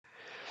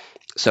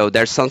So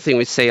there's something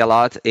we say a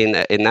lot in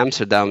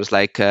Amsterdam, is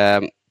like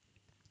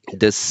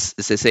this,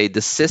 as they say,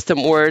 the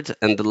system word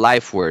and the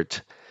life word.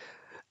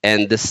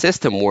 And the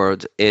system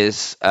word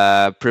is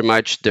pretty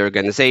much the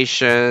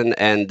organization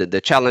and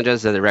the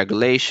challenges and the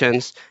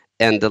regulations.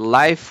 And the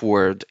life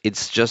word,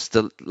 it's just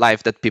the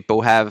life that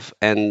people have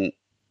and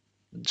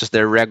just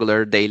their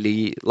regular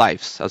daily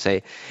lives, I'll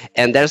say.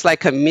 And there's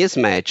like a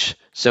mismatch.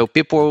 So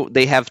people,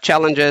 they have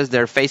challenges,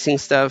 they're facing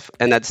stuff,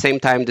 and at the same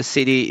time, the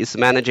city is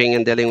managing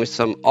and dealing with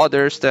some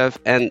other stuff,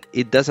 and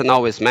it doesn't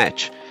always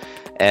match.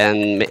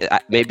 And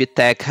maybe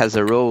tech has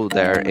a role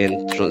there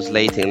in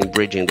translating and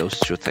bridging those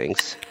two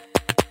things.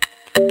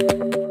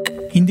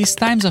 In these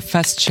times of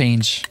fast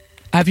change,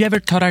 have you ever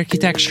thought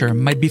architecture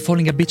might be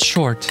falling a bit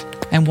short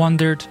and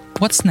wondered,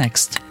 what's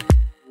next?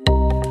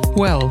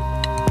 Well,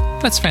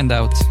 let's find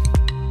out.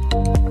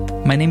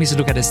 My name is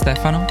Luca De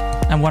Stefano.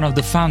 I'm one of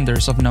the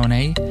founders of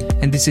Known-A,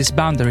 and this is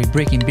Boundary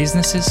Breaking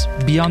Businesses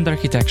Beyond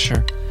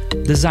Architecture,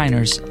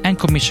 designers and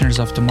commissioners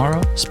of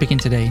tomorrow speaking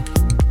today.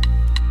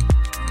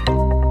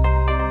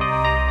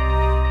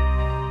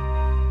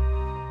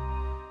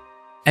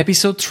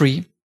 Episode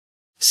 3: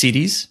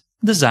 Cities,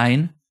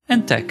 Design,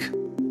 and Tech.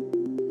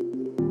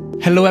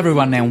 Hello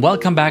everyone and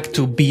welcome back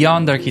to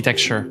Beyond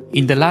Architecture.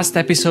 In the last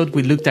episode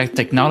we looked at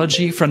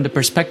technology from the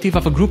perspective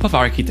of a group of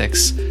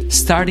architects,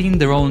 starting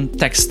their own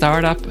tech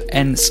startup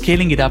and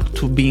scaling it up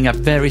to being a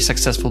very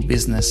successful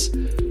business.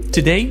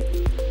 Today,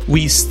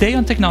 we stay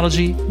on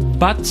technology,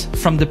 but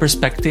from the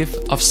perspective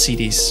of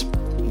cities.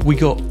 We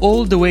go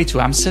all the way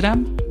to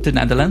Amsterdam, the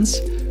Netherlands,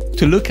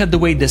 to look at the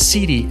way the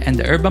city and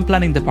the urban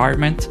planning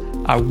department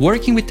are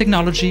working with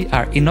technology,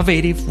 are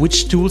innovative,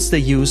 which tools they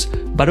use,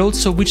 but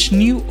also which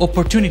new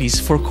opportunities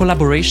for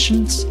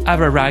collaborations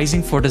are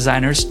arising for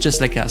designers just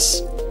like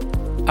us.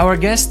 Our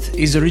guest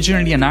is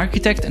originally an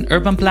architect and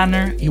urban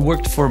planner. He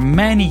worked for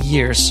many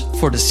years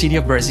for the city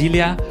of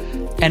Brasilia,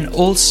 and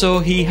also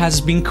he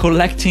has been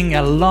collecting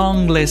a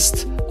long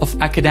list of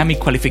academic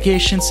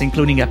qualifications,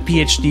 including a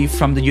PhD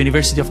from the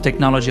University of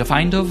Technology of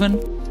Eindhoven.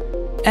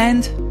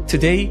 And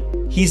today,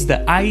 he's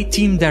the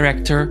I-Team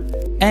Director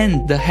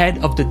and the head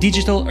of the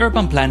Digital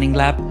Urban Planning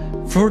Lab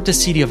for the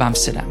city of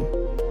Amsterdam.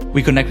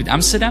 We connect with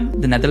Amsterdam,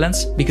 the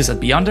Netherlands, because at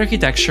Beyond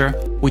Architecture,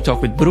 we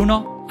talk with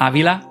Bruno,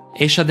 Ávila,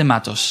 Esha de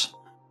Matos.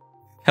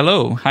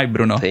 Hello. Hi,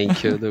 Bruno.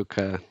 Thank you,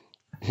 Luca.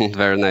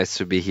 Very nice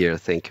to be here.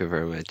 Thank you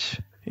very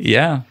much.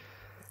 Yeah.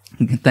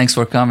 Thanks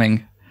for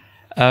coming.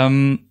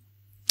 I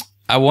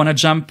want to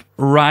jump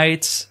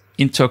right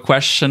into a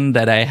question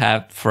that I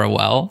have for a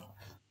while.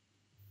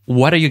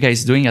 What are you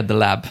guys doing at the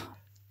lab?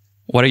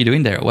 What are you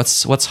doing there?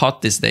 What's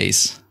hot these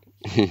days?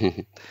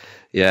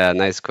 Yeah,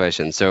 nice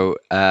question. So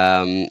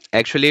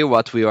actually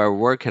what we are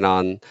working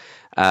on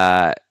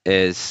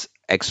is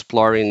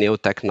exploring new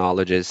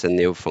technologies and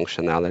new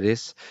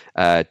functionalities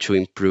to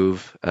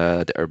improve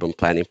the urban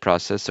planning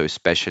process. So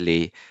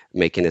especially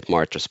making it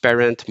more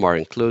transparent, more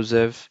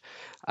inclusive,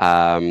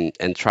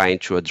 and trying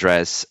to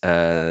address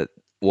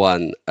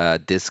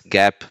this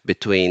gap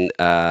between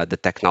the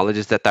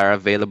technologies that are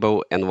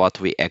available and what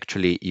we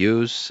actually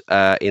use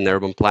in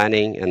urban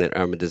planning and in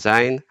urban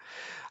design.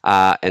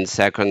 And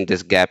second,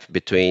 this gap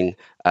between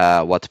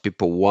what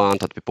people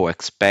want, what people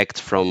expect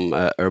from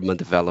urban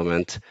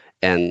development,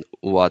 and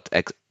what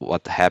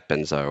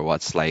happens or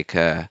what's like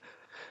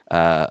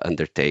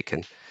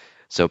undertaken.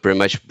 So pretty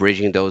much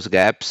bridging those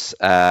gaps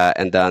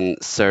and then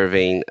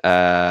serving,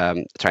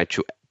 trying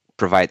to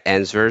provide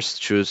answers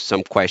to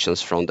some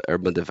questions from the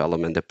urban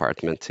development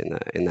department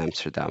in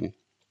Amsterdam.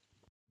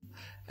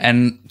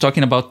 And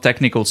talking about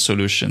technical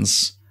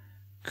solutions,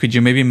 could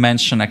you maybe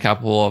mention a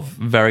couple of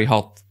very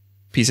hot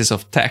pieces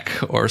of tech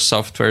or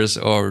softwares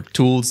or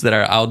tools that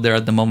are out there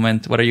at the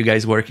moment? What are you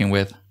guys working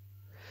with?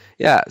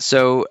 Yeah,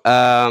 so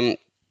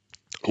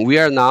we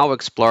are now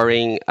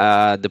exploring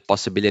the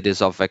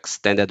possibilities of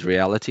extended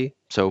reality,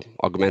 so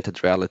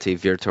augmented reality,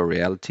 virtual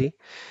reality,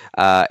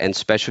 and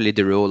especially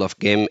the role of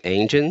game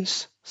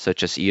engines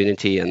such as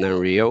Unity and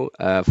Unreal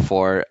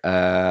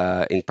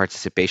in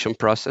participation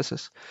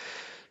processes.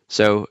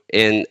 So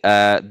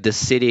the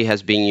city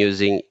has been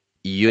using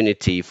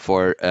Unity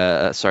for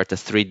a sort of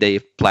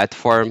 3D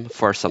platform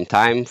for some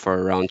time, for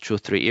around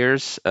 2-3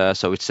 years.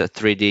 So it's a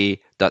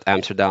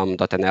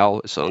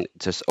 3d.amsterdam.nl. So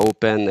it's just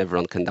open,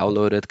 everyone can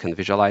download it, can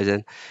visualize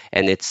it.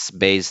 And it's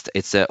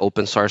an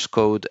open source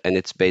code, and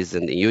it's based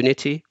in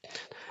Unity.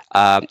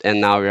 And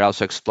now we're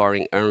also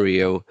exploring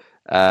Unreal,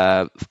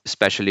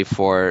 especially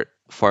for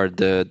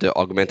the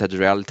augmented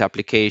reality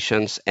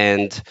applications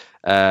and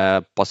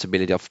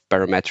possibility of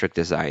parametric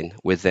design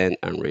within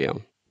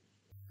Unreal.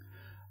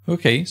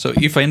 Okay, so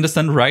if I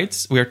understand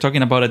right, we are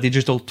talking about a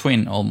digital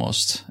twin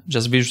almost,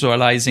 just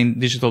visualizing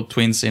digital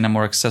twins in a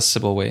more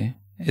accessible way.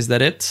 Is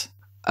that it?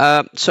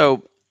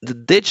 So the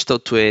digital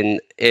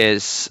twin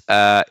is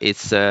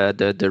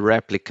the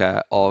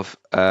replica of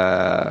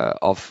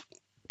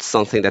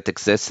something that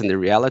exists in the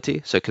reality.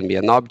 So it can be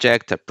an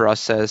object, a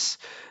process.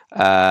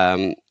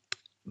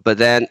 But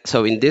then,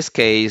 so in this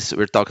case,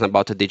 we're talking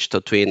about a digital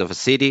twin of a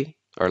city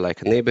or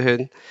like a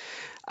neighborhood.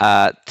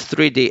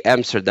 3D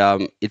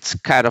Amsterdam, it's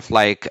kind of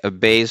like a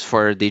base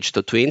for a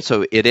digital twin.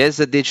 So it is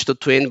a digital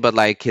twin, but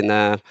like in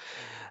a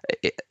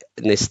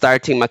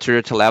starting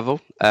maturity level,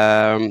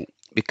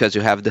 because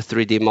you have the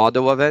 3D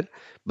model of it.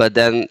 But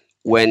then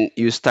when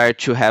you start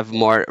to have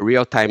more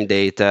real-time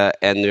data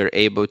and you're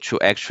able to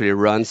actually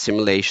run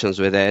simulations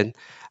with it,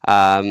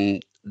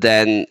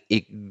 then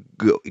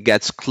it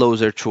gets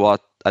closer to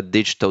what a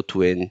digital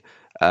twin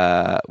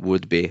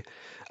would be.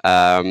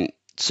 Um,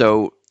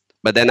 so,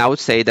 but then I would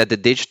say that the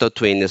digital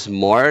twin is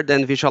more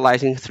than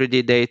visualizing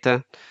 3D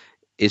data.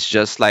 It's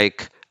just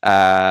like,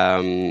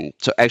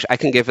 so actually I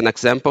can give an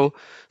example.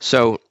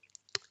 So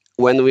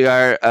when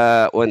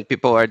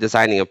people are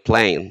designing a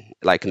plane,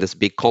 like in these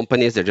big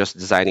companies, they're just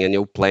designing a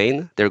new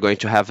plane. They're going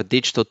to have a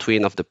digital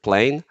twin of the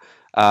plane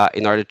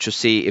in order to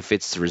see if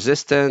it's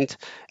resistant,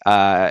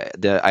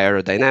 the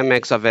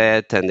aerodynamics of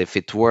it, and if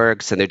it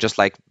works. And they just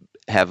like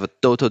have a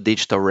total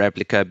digital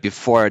replica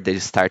before they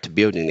start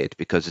building it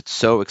because it's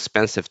so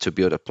expensive to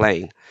build a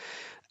plane.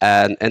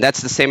 And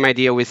that's the same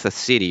idea with a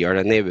city or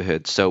a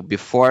neighborhood. So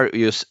before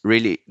you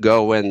really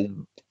go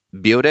and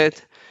build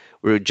it,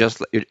 we're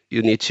just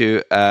you need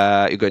to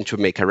you're going to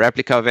make a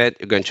replica of it.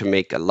 You're going to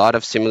make a lot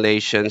of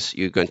simulations.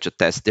 You're going to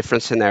test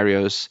different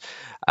scenarios,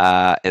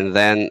 and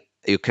then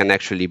you can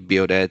actually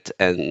build it.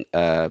 And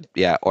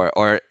yeah,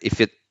 or if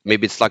it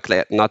maybe it's like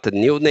not a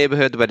new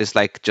neighborhood, but it's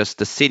like just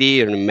the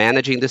city and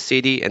managing the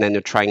city, and then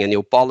you're trying a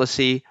new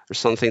policy or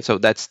something. So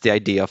that's the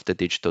idea of the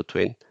digital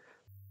twin.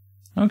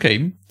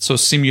 Okay, so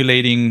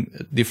simulating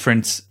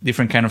different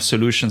kind of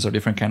solutions or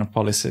different kind of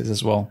policies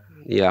as well.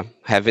 Yeah,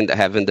 having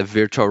the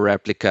virtual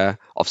replica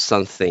of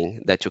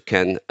something that you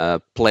can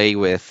play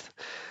with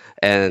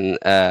and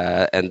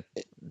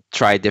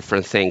try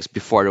different things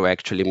before you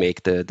actually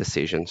make the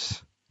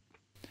decisions.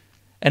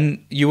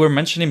 And you were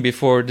mentioning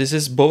before, this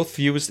is both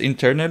used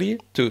internally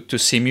to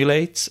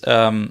simulate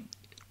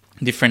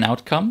different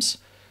outcomes,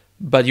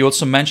 but you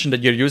also mentioned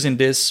that you're using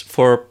this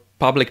for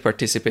public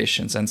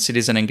participations and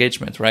citizen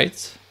engagement,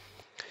 right?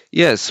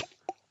 Yes.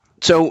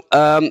 So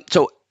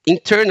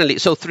internally,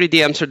 so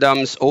 3D Amsterdam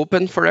is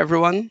open for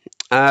everyone.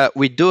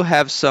 We do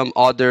have some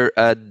other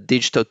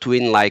digital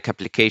twin-like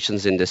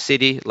applications in the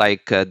city,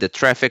 like the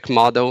traffic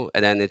model,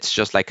 and then it's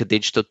just like a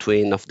digital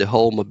twin of the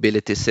whole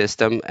mobility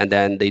system, and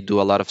then they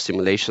do a lot of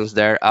simulations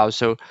there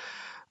also,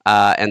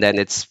 and then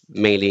it's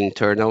mainly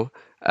internal.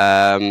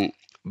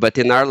 But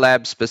in our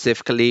lab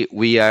specifically,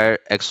 we are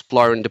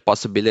exploring the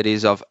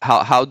possibilities of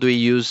how do we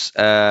use,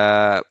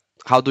 how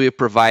do we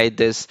provide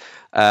this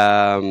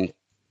the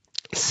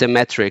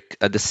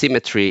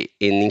symmetry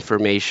in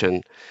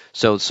information,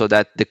 so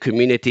that the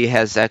community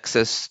has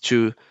access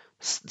to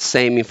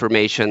same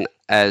information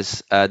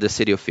as the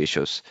city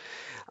officials.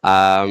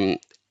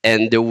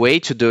 And the way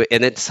to do it,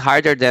 and it's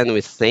harder than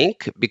we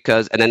think,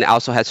 because, and then it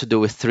also has to do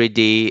with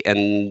 3D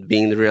and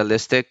being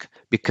realistic,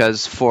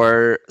 because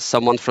for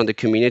someone from the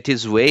community,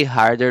 it's way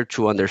harder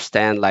to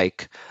understand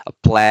like a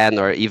plan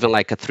or even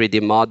like a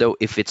 3D model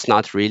if it's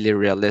not really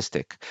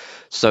realistic.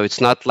 So it's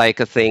not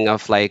like a thing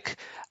of like,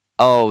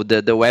 oh,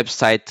 the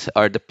website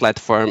or the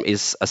platform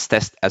is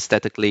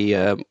aesthetically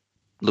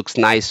looks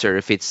nicer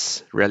if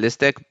it's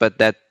realistic, but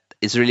that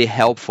is really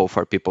helpful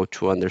for people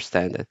to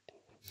understand it.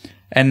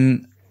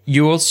 And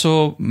you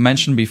also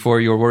mentioned before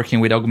you're working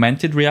with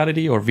augmented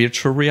reality or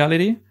virtual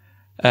reality.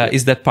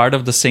 Is that part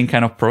of the same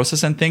kind of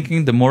process and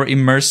thinking? The more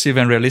immersive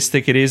and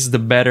realistic it is, the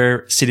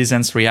better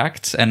citizens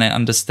react and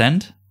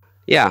understand?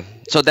 Yeah,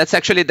 so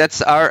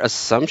that's our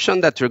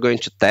assumption that we're going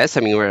to test. I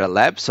mean, we're a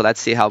lab, so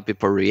let's see how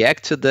people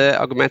react to the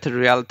augmented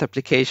reality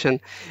application.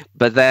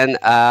 But then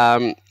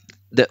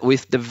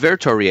with the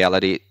virtual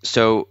reality,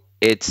 so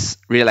it's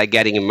really like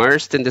getting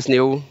immersed in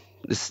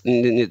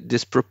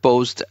this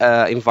proposed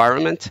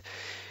environment.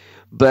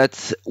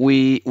 But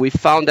we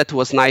found that it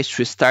was nice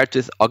to start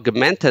with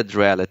augmented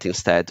reality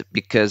instead,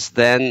 because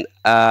then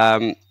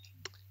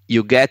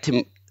you get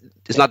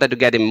it's not that you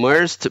get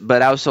immersed,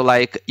 but also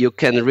like you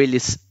can really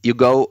you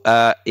go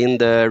in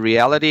the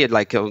reality,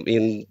 like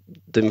in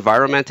the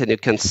environment, and you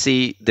can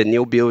see the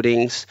new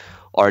buildings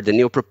or the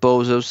new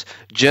proposals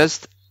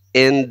just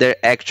in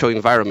the actual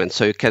environment.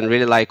 So you can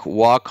really like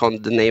walk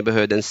on the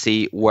neighborhood and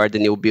see where the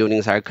new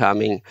buildings are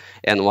coming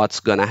and what's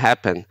gonna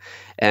happen.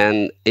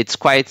 And it's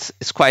quite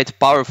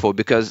powerful,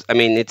 because I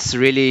mean it's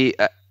really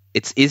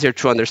it's easier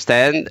to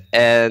understand,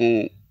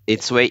 and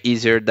it's way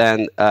easier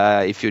than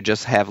if you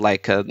just have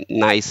like a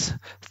nice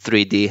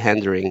 3D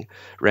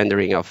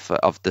rendering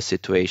of the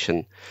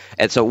situation.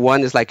 And so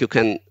one is like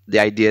the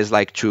idea is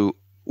like to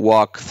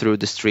walk through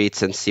the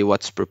streets and see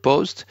what's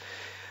proposed.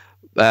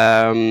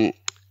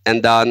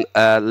 And then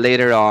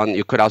later on,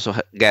 you could also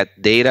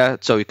get data.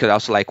 So you could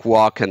also like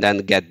walk and then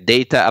get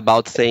data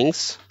about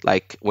things,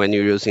 like when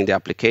you're using the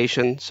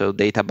application. So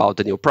data about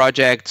the new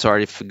projects, or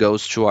if it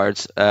goes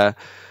towards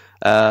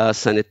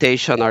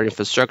sanitation or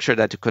infrastructure,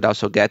 that you could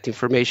also get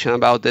information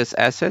about these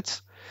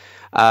assets.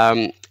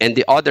 And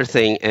the other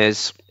thing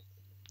is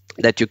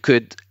that you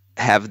could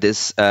have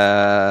this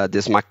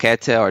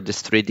maquette or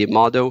this 3D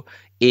model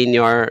in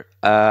your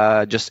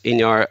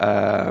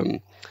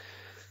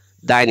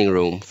dining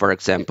room, for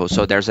example.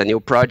 So there's a new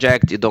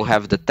project, you don't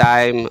have the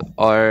time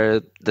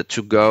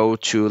to go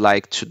to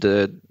like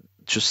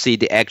to see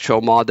the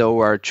actual model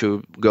or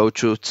to go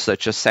to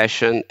such a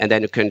session, and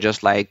then you can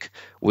just like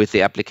with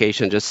the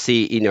application just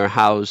see in your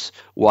house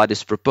what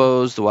is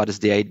proposed, what is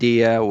the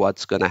idea,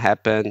 what's gonna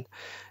happen,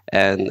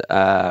 and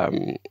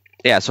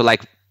yeah. So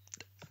like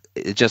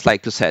just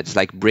like you said, it's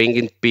like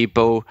bringing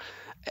people.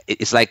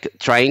 It's like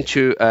trying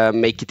to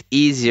make it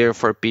easier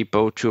for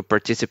people to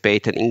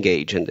participate and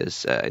engage in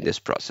these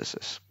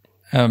processes.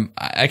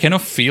 I kind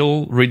of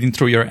feel reading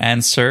through your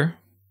answer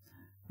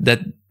that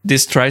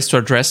this tries to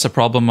address a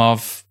problem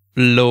of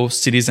low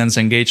citizens'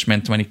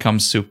 engagement when it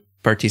comes to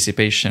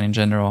participation in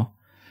general.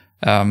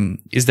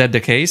 Is that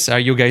the case? Are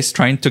you guys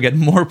trying to get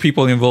more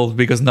people involved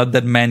because not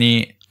that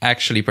many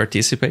actually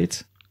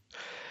participate?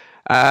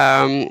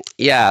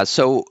 Yeah,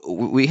 so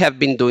we have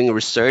been doing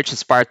research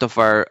as part of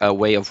our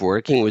way of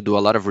working. We do a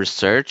lot of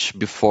research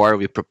before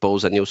we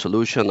propose a new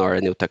solution or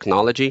a new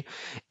technology.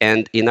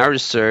 And in our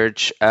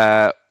research,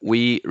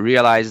 we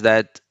realize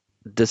that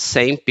the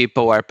same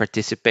people are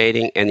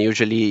participating, and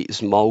usually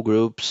small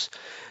groups.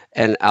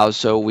 And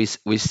also we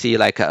see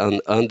like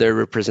an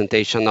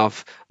underrepresentation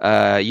of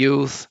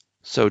youth.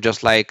 So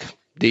just like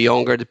the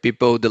younger the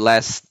people, the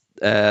less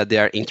they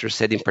are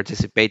interested in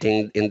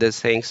participating in these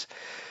things.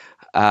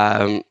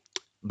 But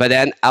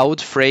then I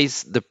would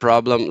phrase the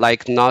problem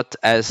like not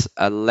as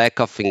a lack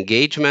of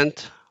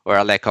engagement or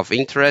a lack of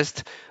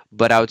interest,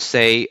 but I would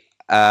say,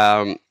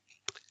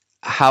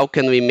 how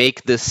can we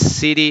make the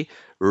city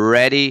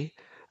ready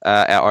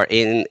or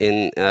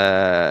in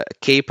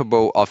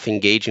capable of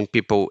engaging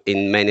people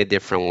in many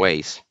different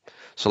ways?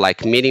 So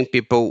like meeting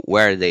people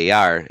where they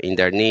are in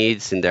their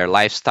needs, in their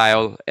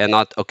lifestyle, and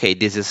not okay.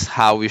 This is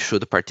how we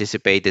should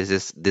participate. This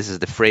is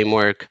the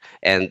framework,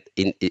 and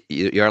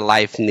your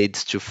life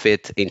needs to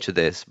fit into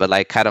this. But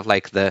like kind of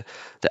like the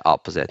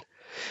opposite.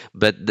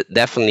 But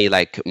definitely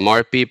like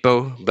more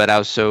people, but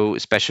also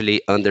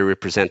especially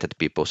underrepresented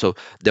people. So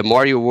the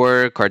more you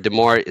work, or the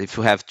more if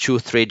you have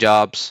 2-3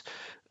 jobs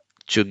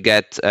to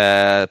get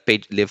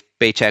live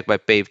paycheck by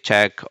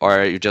paycheck,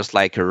 or you just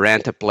like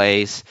rent a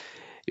place,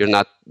 you're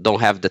not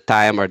don't have the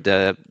time or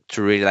the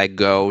to really like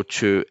go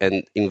to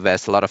and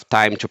invest a lot of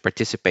time to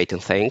participate in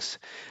things.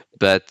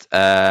 But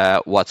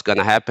what's going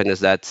to happen is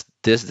that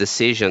these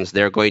decisions,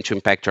 they're going to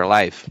impact your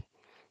life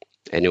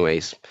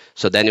anyways.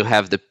 So then you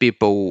have the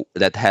people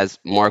that has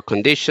more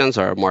conditions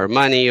or more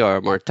money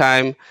or more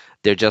time.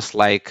 They're just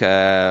like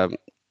they'll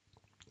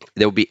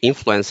be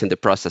influencing the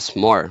process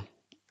more,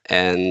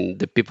 and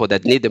the people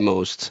that need the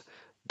most,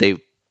 they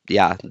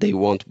they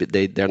won't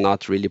be, they're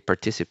not really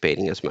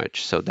participating as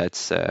much. So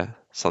that's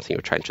something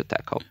we're trying to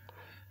tackle.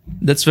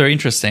 That's very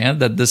interesting,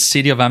 that the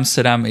city of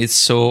Amsterdam is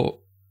so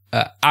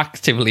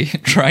actively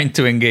trying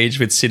to engage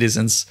with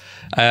citizens.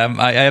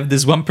 I have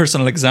this one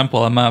personal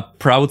example. I'm a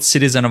proud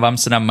citizen of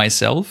Amsterdam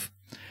myself,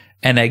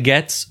 and I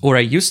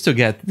used to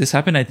get, this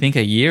happened I think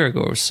a year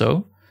ago or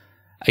so,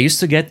 I used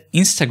to get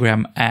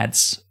Instagram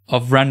ads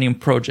of running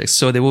projects.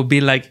 So they will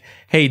be like,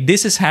 hey,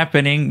 this is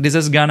happening. This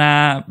is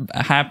gonna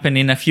happen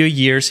in a few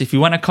years. If you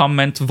want to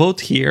comment,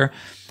 vote here.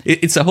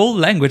 It's a whole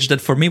language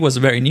that for me was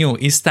very new.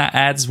 Insta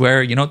ads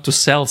were, to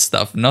sell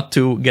stuff, not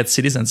to get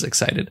citizens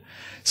excited.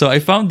 So I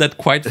found that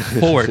quite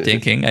forward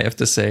thinking, I have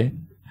to say.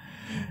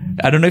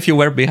 I don't know if you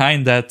were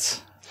behind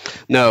that.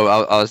 No,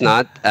 I was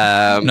not.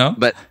 No?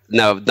 But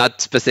no,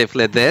 not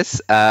specifically this.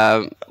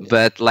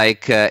 But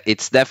like,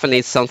 it's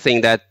definitely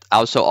something that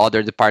also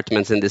other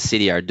departments in the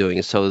city are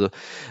doing. So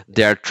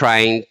they're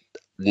trying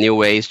new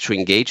ways to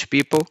engage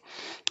people.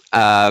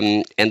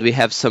 And we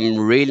have some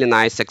really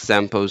nice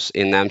examples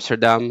in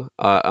Amsterdam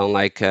on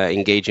like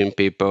engaging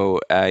people,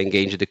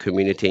 engaging the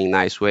community in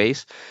nice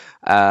ways.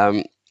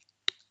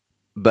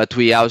 But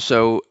we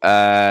also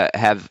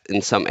have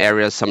in some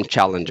areas some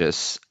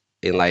challenges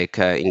in like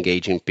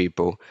engaging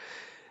people.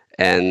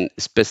 And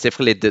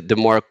specifically, the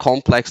more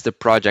complex the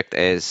project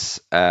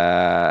is,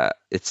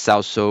 it's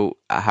also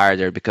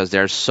harder because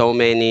there are so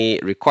many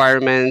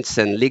requirements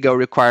and legal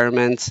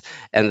requirements,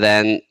 and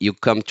then you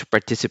come to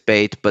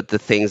participate, but the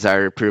things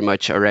are pretty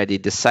much already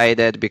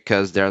decided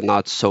because there's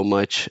not so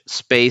much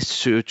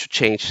space to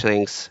change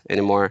things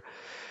anymore.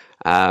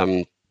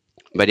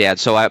 But yeah,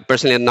 so I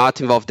personally am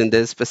not involved in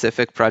this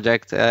specific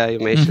project you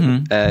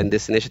mentioned in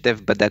this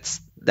initiative, but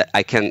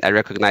I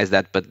recognize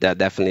that, but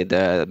definitely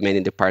the many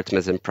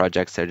departments and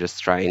projects are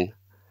just trying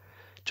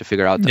to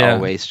figure out all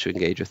ways to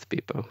engage with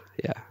people.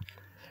 Yeah.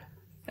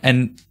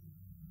 And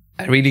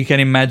I really can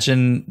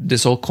imagine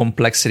this whole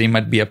complexity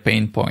might be a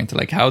pain point.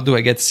 Like, how do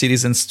I get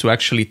citizens to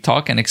actually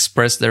talk and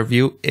express their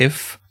view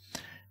if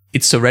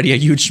it's already a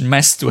huge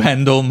mess to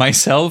handle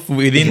myself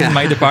within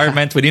my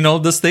department, within all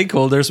the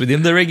stakeholders,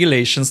 within the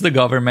regulations, the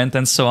government,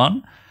 and so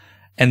on.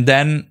 And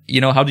then,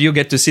 how do you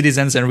get to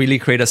citizens and really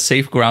create a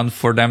safe ground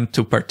for them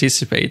to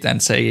participate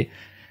and say,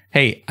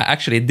 hey,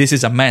 actually, this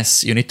is a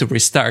mess. You need to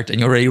restart, and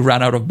you already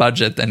ran out of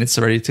budget and it's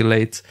already too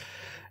late.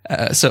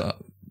 So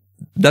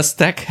does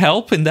tech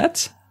help in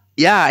that?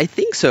 Yeah, I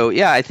think so.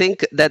 Yeah, I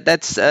think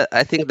that's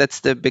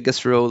the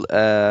biggest role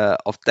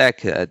of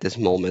tech at this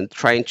moment,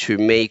 trying to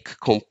make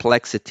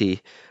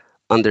complexity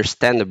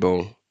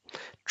understandable,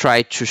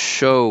 try to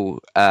show,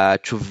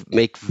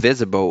 make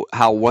visible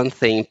how one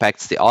thing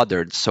impacts the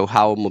other. So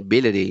how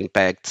mobility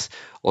impacts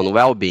on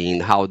well-being,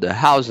 how the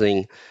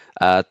housing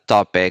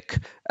topic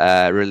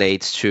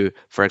relates to,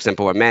 for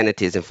example,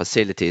 amenities and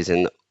facilities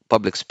in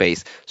public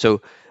space.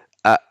 So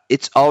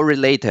it's all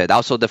related.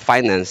 Also, the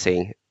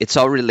financing, it's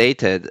all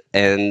related.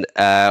 And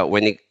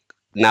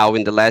now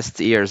in the last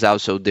years,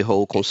 also the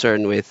whole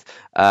concern with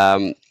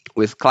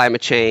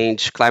climate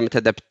change, climate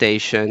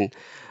adaptation,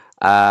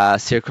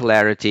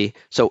 circularity.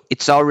 So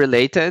it's all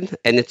related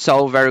and it's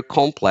all very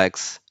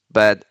complex,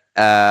 but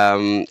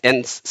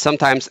and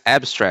sometimes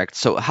abstract.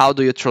 So how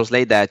do you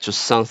translate that to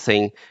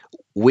something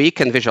we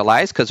can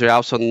visualize? Because we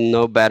also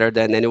know better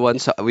than anyone.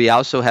 So we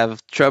also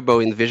have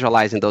trouble in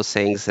visualizing those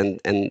things and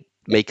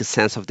make a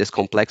sense of this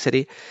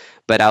complexity.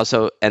 But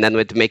also, and then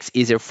it makes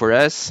easier for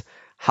us.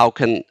 How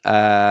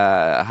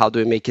do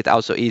we make it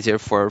also easier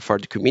for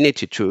the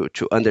community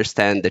to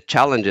understand the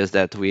challenges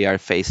that we are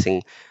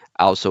facing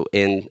also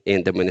in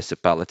the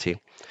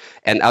municipality?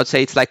 And I would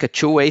say it's like a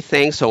two-way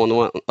thing. So on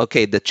one,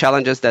 okay, the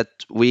challenges that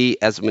we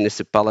as a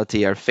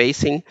municipality are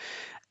facing,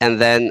 and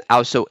then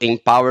also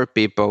empower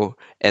people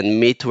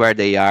and meet where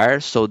they are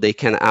so they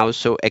can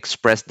also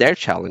express their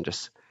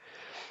challenges.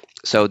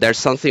 So there's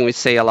something we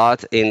say a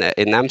lot in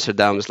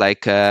Amsterdam, is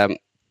like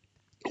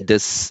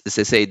this, as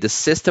they say, the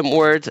system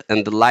word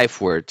and the life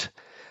word.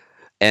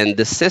 And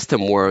the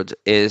system world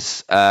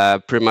is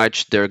pretty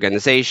much the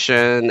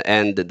organization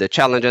and the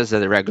challenges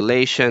and the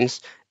regulations.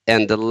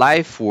 And the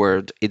life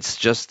world, it's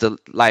just the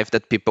life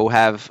that people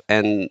have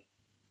and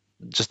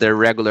just their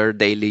regular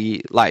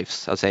daily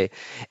lives, I'll say.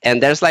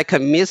 And there's like a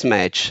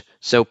mismatch.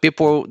 So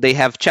people, they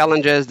have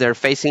challenges, they're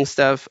facing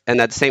stuff, and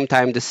at the same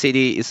time, the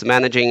city is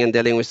managing and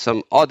dealing with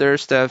some other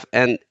stuff,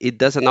 and it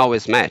doesn't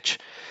always match.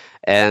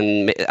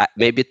 And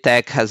maybe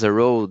tech has a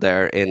role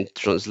there in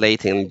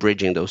translating and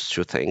bridging those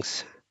two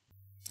things.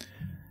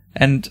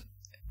 And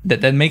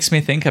that makes me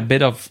think a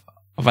bit of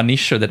an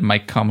issue that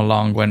might come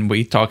along when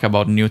we talk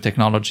about new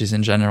technologies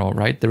in general,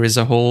 right? There is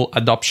a whole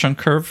adoption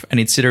curve, and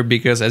it's either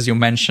because, as you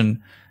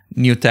mentioned,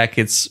 new tech,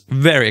 it's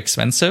very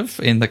expensive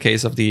in the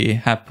case of the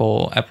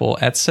Apple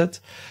headset.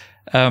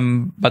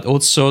 But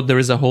also there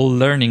is a whole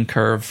learning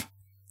curve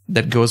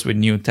that goes with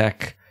new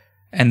tech.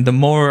 And the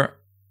more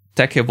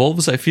tech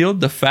evolves, I feel,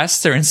 the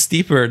faster and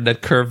steeper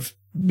that curve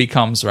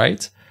becomes,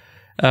 right?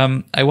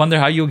 I wonder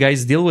how you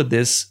guys deal with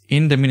this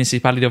in the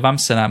municipality of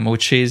Amsterdam,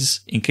 which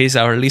is, in case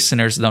our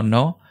listeners don't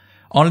know,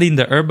 only in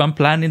the urban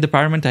planning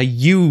department, a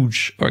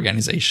huge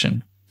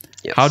organization.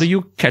 Yes. How do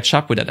you catch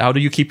up with that? How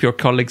do you keep your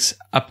colleagues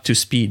up to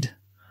speed?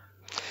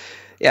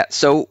 Yeah,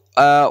 so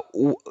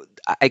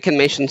I can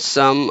mention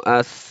some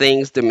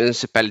things the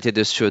municipality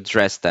does to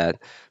address that.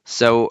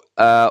 So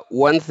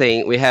one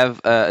thing, we have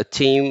a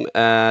team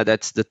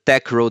that's the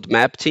tech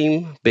roadmap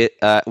team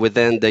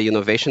within the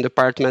innovation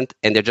department,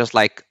 and they're just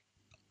like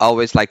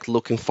always like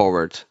looking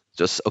forward.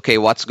 Just okay,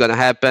 what's going to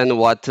happen?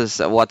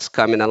 What's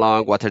coming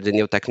along? What are the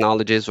new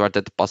technologies? What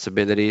are the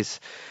possibilities?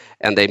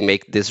 And they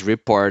make these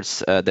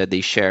reports that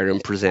they share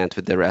and present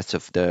with the rest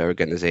of the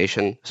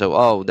organization. So,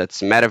 oh,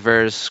 that's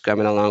metaverse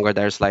coming along, or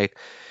there's like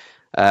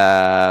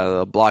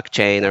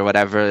blockchain or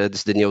whatever.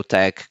 It's the new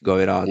tech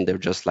going on. They're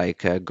just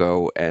like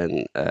go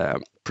and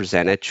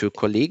present it to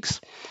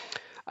colleagues.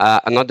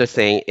 Another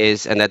thing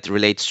is, and that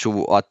relates to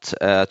what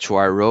to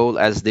our role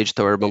as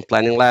Digital Urban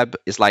Planning Lab,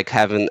 is like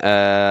having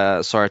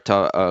a sort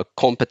of a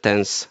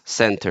competence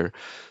center.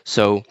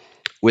 So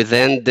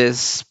within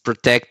this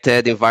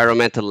protected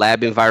environment,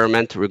 lab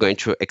environment, we're going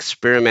to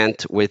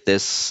experiment with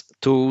these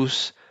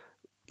tools,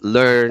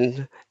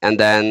 learn, and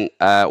then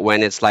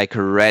when it's like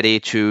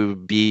ready to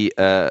be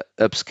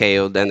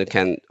upscaled, then you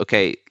can,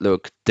 okay,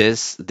 look,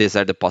 these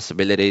are the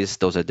possibilities,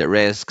 those are the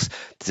risks,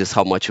 this is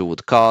how much it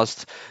would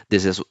cost,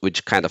 this is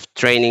which kind of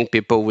training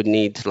people would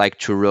need like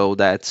to roll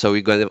that. So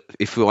we're going to,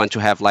 if we want to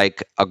have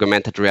like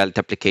augmented reality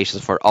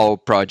applications for all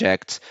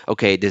projects,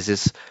 okay, this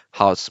is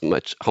how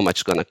much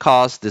it's going to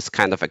cost, this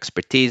kind of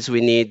expertise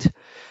we need.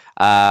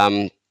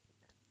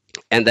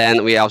 And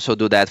then we also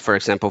do that, for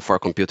example, for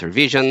computer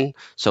vision.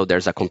 So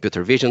there's a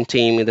computer vision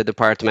team in the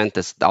department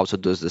that also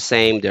does the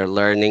same. They're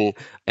learning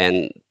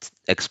and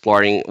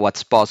exploring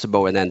what's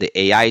possible. And then the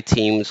AI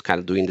teams kind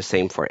of doing the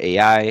same for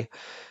AI.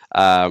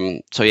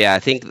 So yeah, I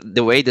think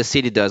the way the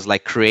city does,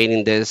 like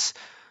creating this,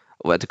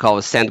 what to call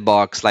a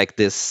sandbox, like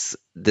this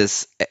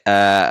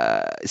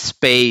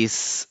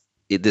space,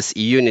 this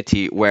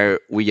unity where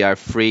we are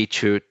free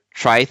to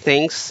try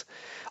things.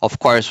 Of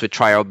course, we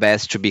try our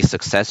best to be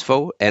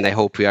successful, and I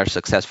hope we are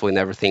successful in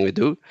everything we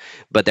do.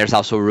 But there's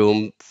also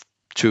room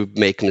to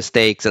make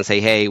mistakes and say,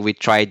 hey, we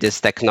tried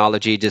this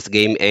technology, this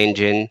game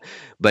engine,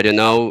 but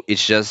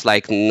it's just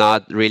like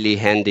not really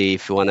handy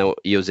if you want to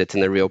use it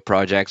in a real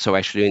project. So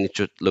actually, you need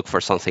to look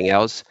for something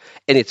else.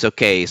 And it's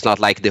okay. It's not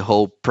like the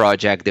whole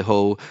project, the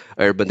whole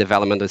urban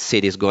development of the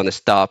city is going to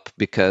stop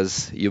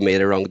because you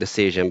made a wrong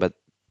decision. But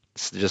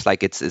It's just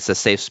like it's a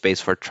safe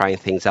space for trying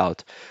things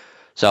out.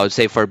 So I would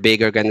say for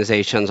big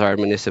organizations or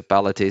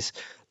municipalities,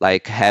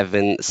 like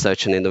having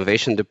such an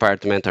innovation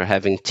department or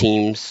having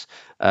teams,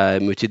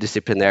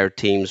 multidisciplinary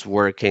teams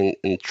working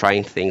and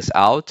trying things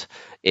out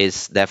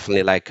is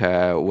definitely like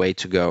a way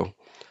to go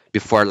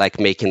before like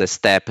making a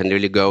step and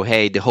really go,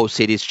 hey, the whole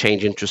city is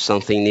changing to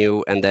something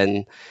new, and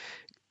then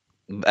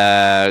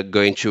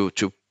going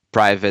to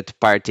private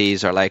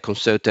parties or like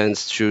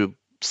consultants to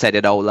set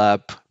it all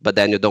up, but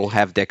then you don't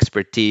have the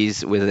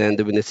expertise within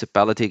the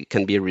municipality, it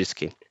can be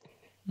risky.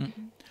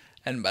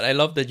 And but I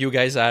love that you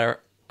guys are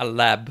a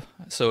lab.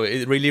 So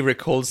it really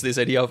recalls this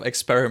idea of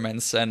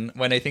experiments. And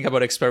when I think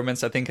about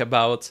experiments, I think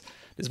about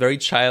this very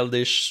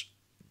childish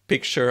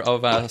picture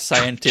of a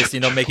scientist,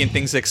 making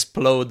things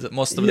explode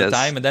most of the Yes.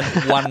 time, and then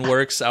one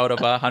works out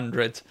of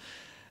 100.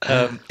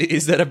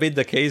 Is that a bit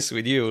the case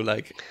with you?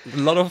 Like a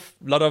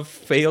lot of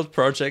failed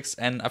projects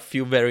and a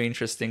few very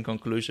interesting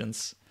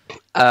conclusions.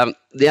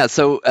 Yeah,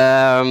 so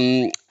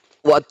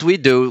what we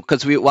do,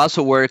 because we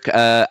also work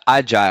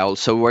agile,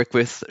 so we work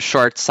with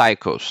short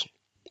cycles.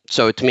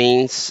 So it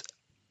means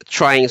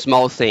trying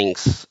small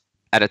things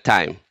at a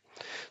time.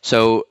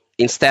 So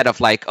instead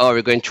of like, oh,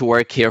 we're going to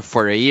work here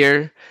for a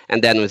year,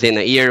 and then within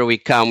a year we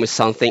come with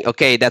something,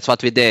 okay, that's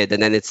what we did,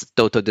 and then it's a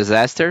total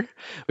disaster.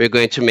 We're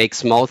going to make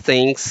small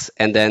things,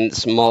 and then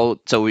small.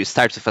 So we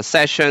start with a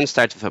session,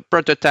 start with a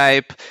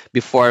prototype.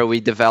 Before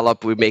we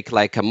develop, we make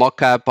like a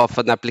mock-up of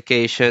an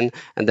application,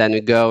 and then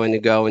we go and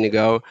you go and you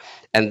go,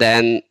 and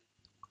then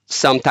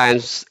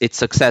sometimes it's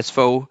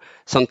successful,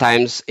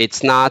 sometimes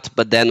it's not,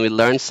 but then we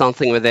learn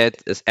something with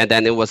it, and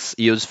then it was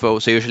useful.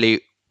 So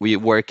usually we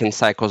work in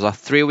cycles of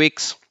 3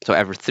 weeks. So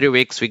every 3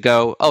 weeks we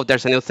go, oh,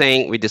 there's a new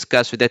thing, we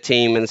discuss with the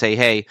team and say,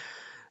 hey,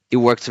 it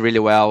works really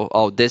well.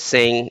 Oh, this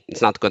thing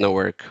it's not going to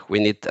work, we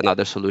need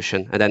another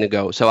solution, and then you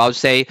go. So I would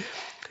say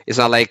it's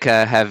not like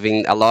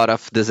having a lot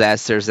of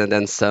disasters and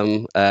then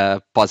some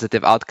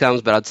positive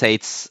outcomes, but I'd say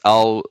it's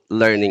all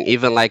learning.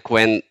 Even like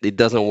when it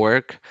doesn't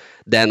work,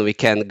 then we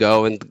can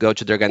go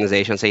to the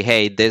organization and say,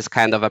 hey, this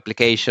kind of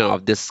application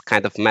of this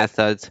kind of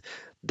method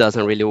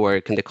doesn't really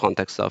work in the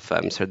context of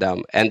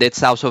Amsterdam. And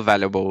it's also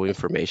valuable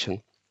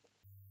information.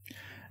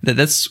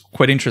 That's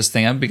quite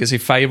interesting, because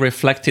if I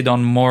reflected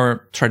on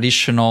more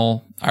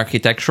traditional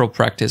architectural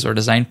practice or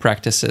design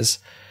practices,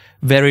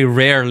 very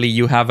rarely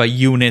you have a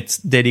unit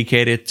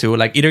dedicated to,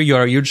 like, either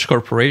you're a huge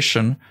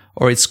corporation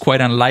or it's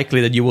quite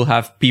unlikely that you will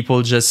have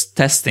people just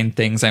testing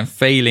things and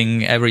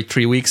failing every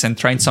 3 weeks and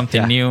trying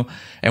something new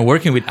and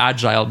working with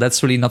agile.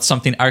 That's really not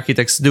something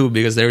architects do,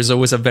 because there is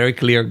always a very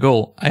clear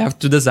goal. I have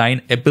to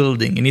design a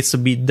building. It needs to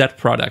be that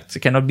product. It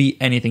cannot be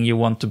anything you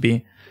want to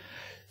be.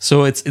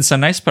 So it's a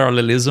nice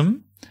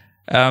parallelism.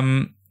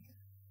 I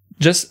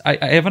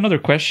have another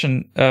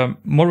question,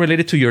 more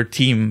related to your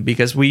team,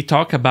 because we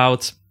talk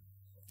about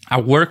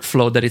a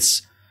workflow that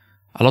is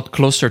a lot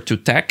closer to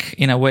tech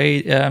in a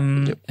way,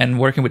 and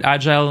working with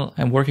agile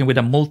and working with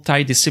a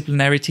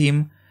multidisciplinary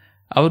team.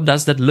 How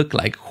does that look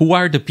like? Who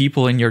are the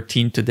people in your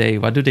team today?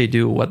 What do they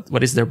do?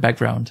 What is their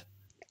background?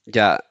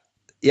 Yeah,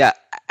 yeah.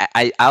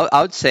 I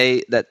would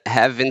say that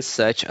having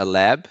such a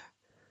lab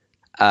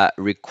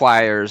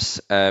requires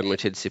a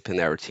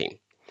multidisciplinary team.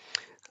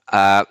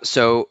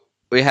 So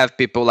we have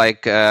people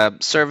like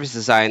service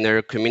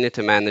designer,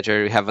 community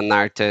manager. We have an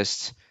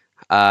artist.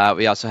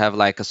 We also have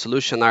like a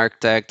solution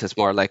architect. It's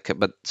more like,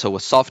 so a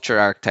software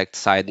architect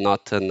side,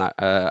 not an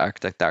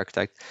architect.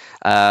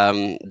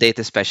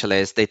 Data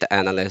specialist, data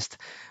analyst,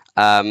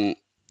 and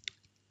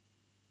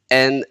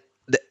and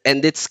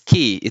it's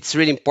key. It's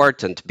really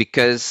important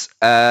because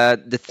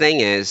the thing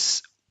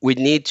is, we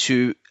need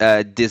to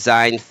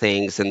design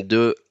things and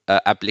do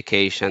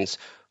applications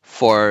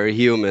for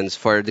humans,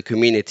 for the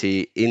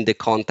community in the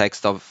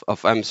context of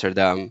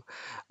Amsterdam.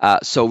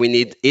 So we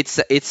need it's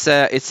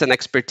an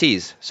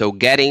expertise. So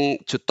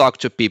getting to talk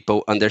to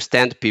people,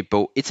 understand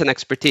people, it's an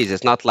expertise.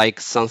 It's not like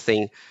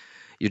something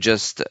you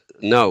just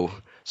know.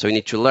 So you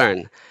need to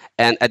learn,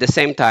 and at the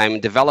same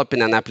time,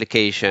 developing an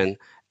application,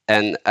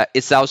 and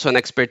it's also an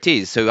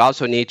expertise. So you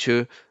also need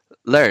to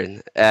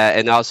learn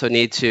and also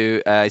need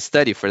to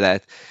study for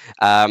that.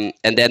 And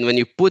then when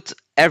you put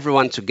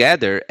everyone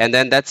together, and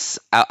then that's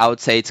I would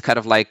say it's kind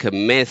of like a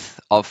myth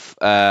of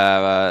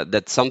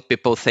that some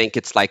people think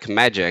it's like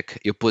magic.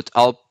 You put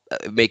all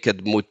make a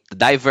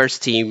diverse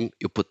team,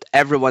 you put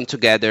everyone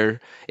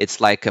together, it's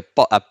like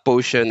a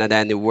potion, and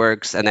then it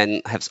works, and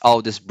then has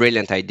all these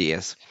brilliant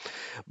ideas.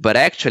 But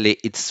actually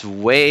it's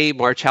way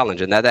more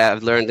challenging. That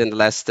I've learned in the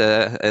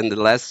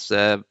last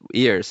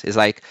years is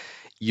like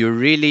you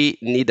really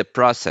need a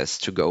process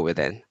to go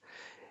within.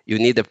 You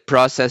need a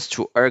process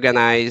to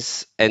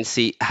organize and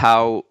see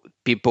how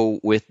people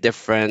with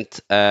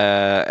different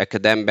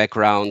academic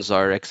backgrounds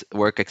or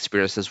work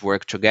experiences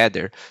work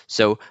together.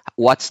 So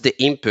what's the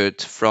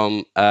input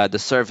from the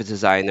service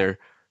designer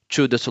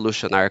to the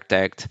solution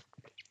architect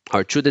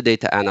or to the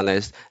data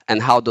analyst,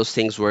 and how those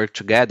things work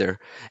together?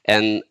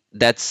 And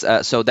that's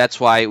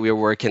why we're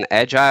working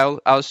agile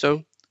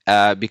also,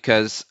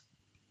 because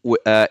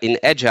in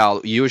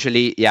agile,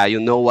 usually, yeah, you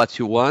know what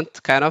you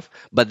want, kind of,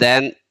 but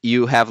then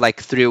you have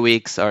like 3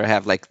 weeks or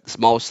have like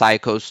small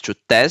cycles to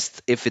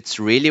test if it's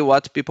really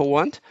what people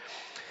want.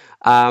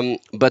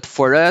 But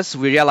for us,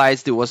 we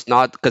realized it was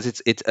not,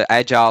 because it's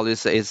agile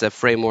is a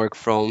framework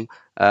from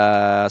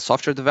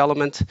software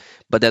development,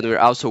 but then we're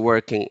also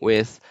working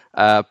with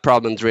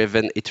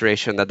problem-driven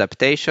iteration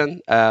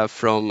adaptation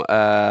from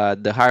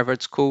the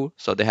Harvard School.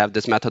 So they have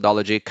this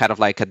methodology, kind of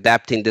like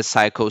adapting the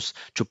cycles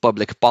to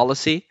public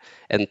policy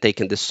and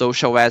taking the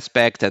social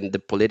aspect and the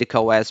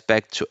political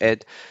aspect to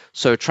it.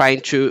 So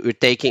we're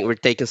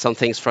taking some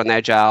things from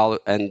agile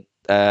and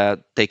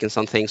taking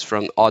some things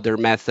from other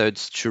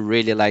methods to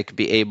really like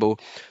be able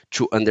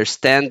to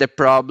understand the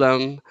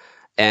problem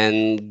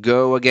and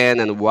go again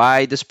and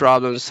why this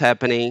problem is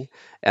happening,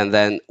 and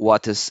then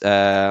what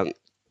are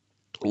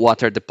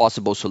the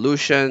possible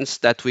solutions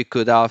that we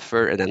could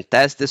offer, and then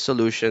test the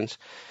solutions.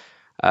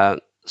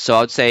 So I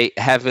would say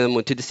having a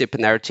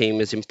multidisciplinary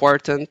team is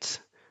important,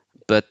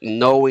 but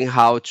knowing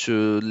how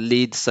to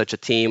lead such a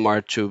team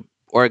or to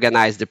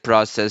organize the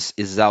process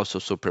is also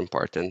super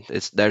important.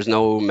 There's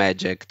no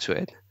magic to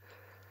it.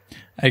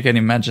 I can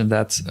imagine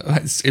that.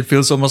 It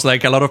feels almost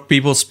like a lot of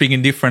people speak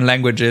in different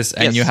languages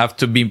and Yes. you have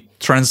to be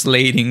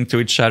translating to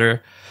each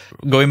other.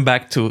 Going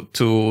back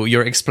to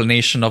your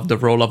explanation of the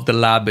role of the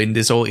lab in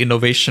this whole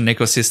innovation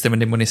ecosystem in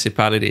the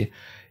municipality,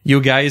 you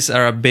guys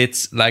are a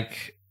bit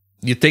like,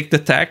 you take the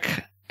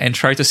tech and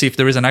try to see if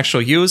there is an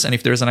actual use. And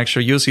if there is an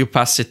actual use, you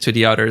pass it to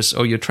the others,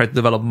 or you try to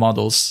develop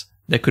models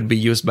that could be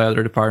used by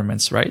other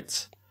departments,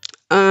 right?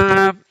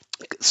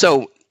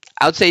 So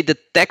I would say the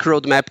tech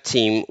roadmap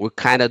team will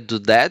kind of do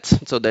that.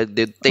 So that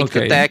they take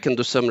the tech and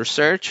do some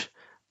research.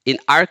 In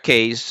our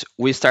case,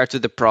 we start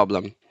with the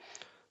problem.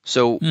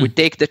 So we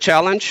take the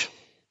challenge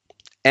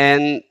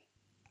and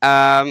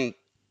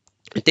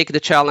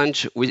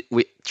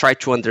we try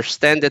to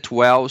understand it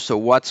well. So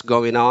what's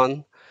going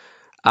on?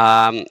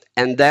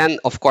 And then,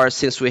 of course,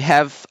 since we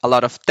have a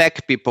lot of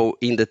tech people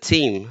in the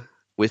team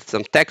with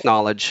some tech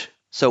knowledge,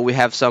 so we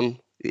have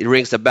it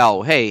rings a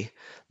bell. Hey,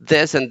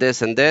 this and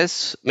this and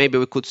this, maybe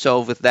we could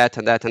solve with that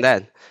and that and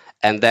that.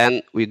 And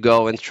then we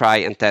go and try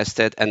and test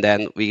it. And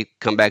then we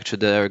come back to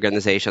the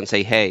organization and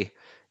say, hey,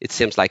 it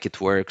seems like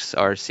it works,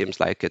 or seems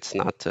like it's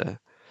not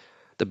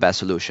the best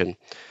solution.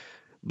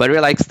 But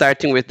we're like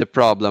starting with the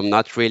problem,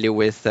 not really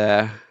with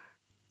the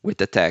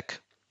tech.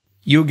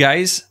 You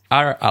guys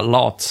are a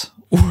lot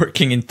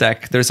working in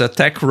tech. There's a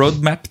tech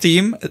roadmap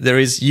team. There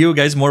is you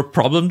guys more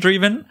problem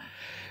driven.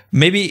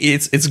 Maybe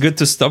it's good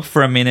to stop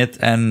for a minute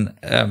and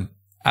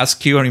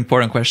ask you an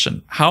important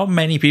question. How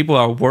many people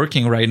are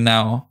working right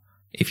now,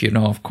 if you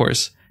know, of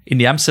course, in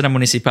the Amsterdam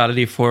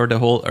municipality for the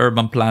whole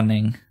urban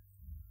planning?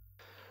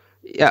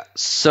 Yeah,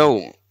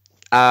 so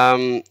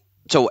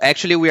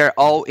actually we are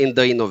all in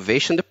the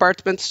innovation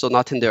department, so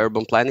not in the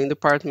urban planning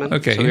department.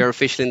 Okay. So we are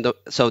officially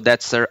so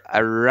that's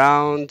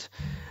around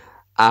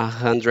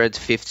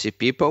 150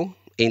 people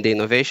in the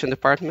innovation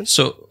department.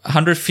 So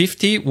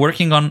 150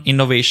 working on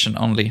innovation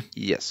only.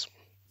 Yes.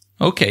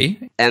 Okay.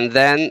 And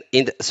then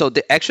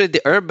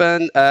the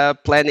urban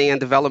planning and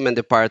development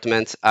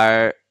departments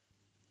are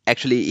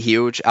actually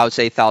huge. I would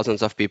say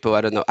thousands of people.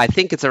 I don't know. I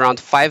think it's around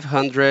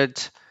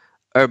 500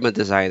 urban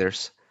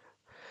designers.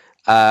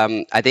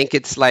 I think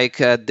it's like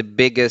the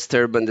biggest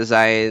urban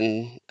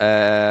design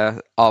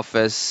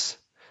office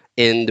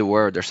in the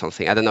world or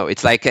something. I don't know.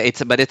 It's like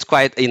but it's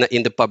quite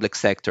in the public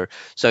sector.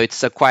 So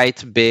it's a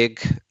quite big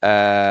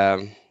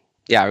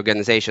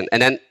organization.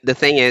 And then the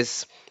thing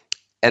is,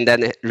 and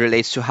then it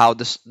relates to how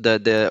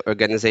the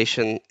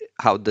organization,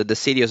 how the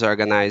city is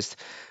organized.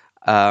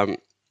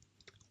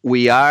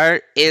 We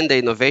are in the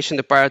innovation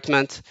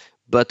department,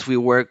 but we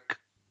work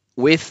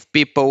with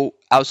people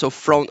also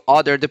from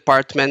other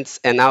departments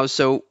and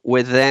also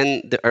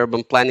within the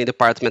urban planning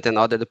department and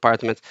other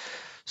departments.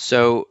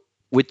 So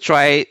we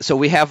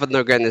have an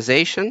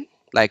organization,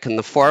 like an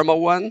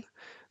informal one,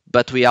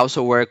 but we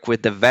also work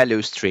with the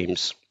value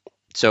streams.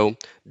 So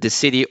the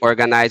city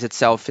organizes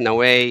itself in a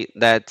way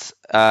that,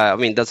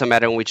 doesn't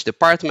matter in which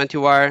department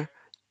you are.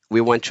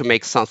 We want to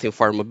make something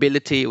for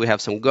mobility, we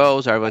have some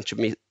goals, or I want to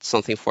make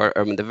something for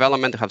urban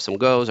development, have some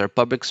goals, or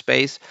public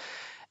space.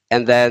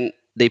 And then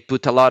they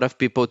put a lot of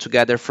people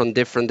together from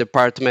different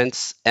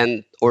departments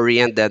and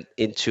orient that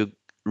into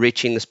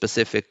reaching a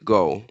specific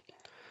goal.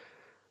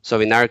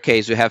 So in our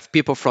case, we have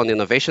people from the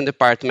innovation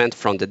department,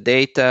 from the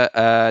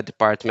data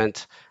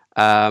department.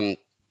 We're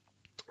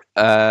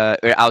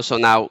also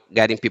now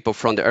getting people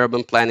from the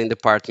urban planning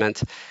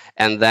department.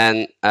 And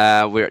then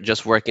we're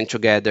just working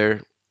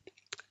together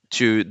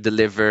to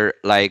deliver,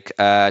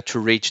 to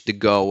reach the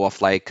goal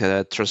of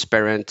a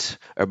transparent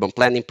urban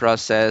planning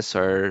process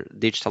or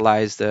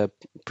digitalize the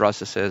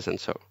processes and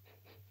so.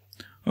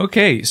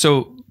 Okay,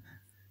 so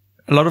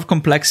a lot of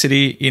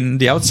complexity in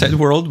the outside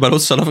world, but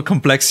also a lot of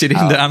complexity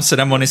in the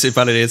Amsterdam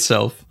municipality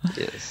itself.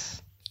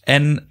 Yes.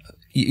 And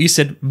you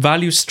said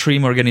value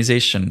stream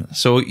organization.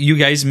 So you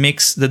guys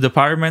mix the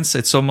departments.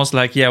 It's almost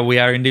like, we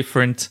are in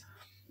different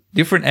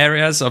different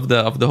areas of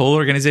the whole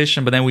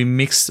organization, but then we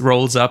mix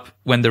roles up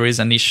when there is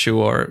an issue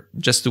or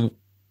just to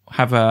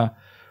have a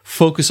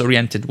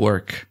focus-oriented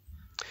work.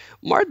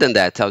 More than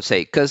that, I would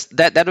say, because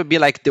that would be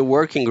like the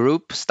working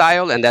group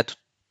style, and that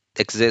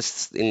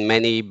exists in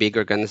many big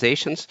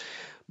organizations.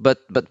 But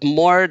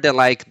more than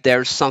like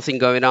there's something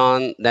going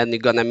on, then you're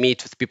gonna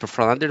meet with people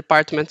from other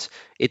departments.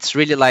 It's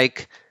really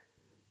like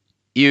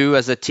you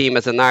as a team,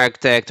 as an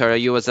architect, or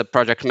you as a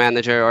project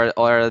manager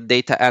or a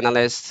data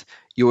analyst,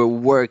 you are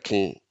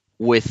working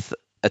with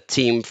a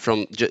team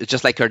from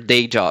just like your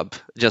day job,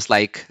 just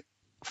like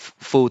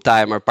full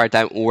time or part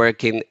time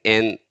working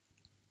in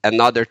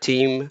another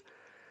team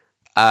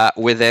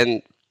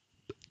within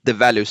the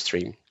value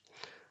stream.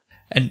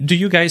 And do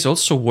you guys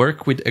also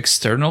work with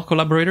external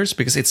collaborators?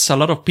 Because it's a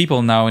lot of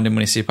people now in the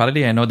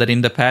municipality. I know that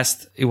in the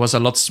past it was a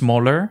lot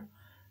smaller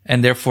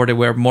and therefore there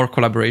were more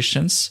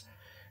collaborations.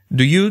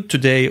 Do you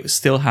today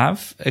still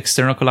have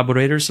external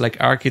collaborators like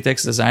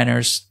architects,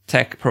 designers,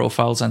 tech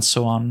profiles, and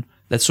so on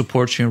that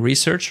support you in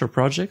research or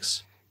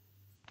projects?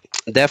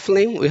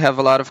 Definitely, we have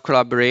a lot of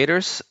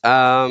collaborators.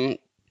 And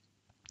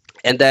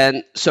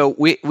then, so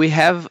we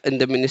have in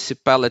the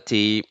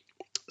municipality,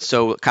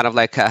 so kind of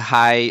like a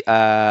high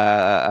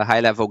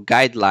level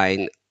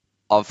guideline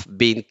of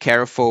being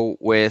careful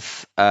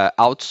with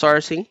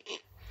outsourcing,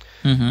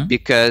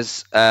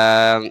 because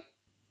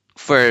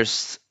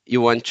first you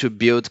want to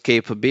build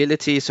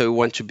capability, so you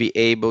want to be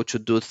able to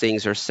do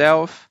things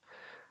yourself,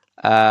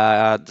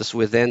 just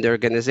within the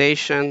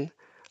organization,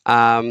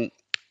 and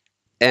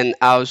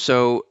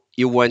also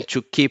you want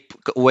to keep,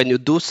 when you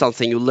do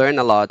something, you learn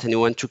a lot, and you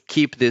want to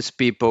keep these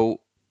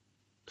people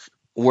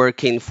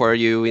working for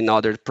you in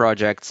other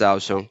projects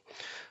also.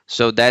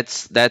 So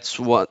that's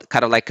what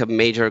kind of like a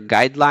major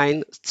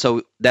guideline.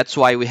 So that's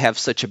why we have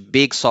such a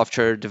big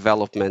software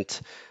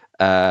development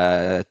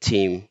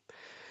team.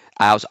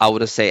 I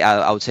wouldn't say,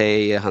 I would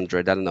say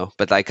 100, I don't know,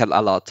 but like a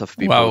lot of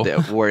people Wow.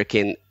 that work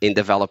in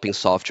developing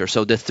software.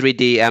 So the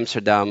 3D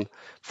Amsterdam,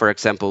 for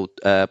example,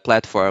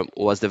 platform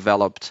was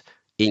developed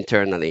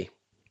internally.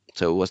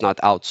 So it was not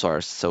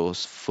outsourced, so it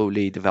was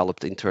fully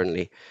developed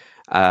internally.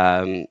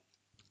 And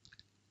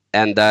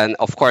then,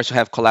 of course, we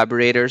have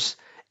collaborators,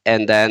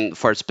 and then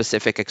for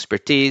specific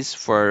expertise,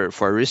 for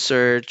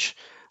research,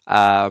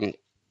 and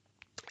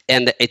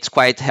it's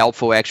quite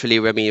helpful actually.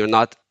 I mean, you're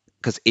not,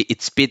 because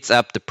it speeds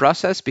up the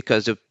process,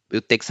 because you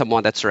take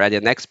someone that's already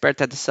an expert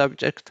at the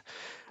subject.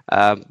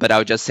 But I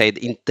would just say,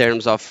 in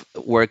terms of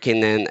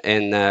working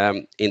in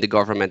the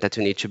government, that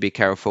you need to be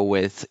careful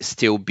with,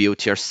 still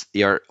build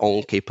your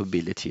own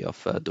capability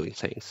of doing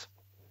things.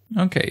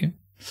 Okay.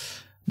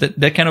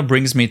 That kind of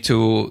brings me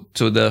to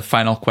the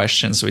final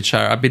questions, which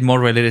are a bit more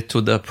related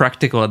to the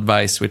practical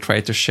advice we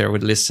try to share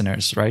with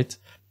listeners, right?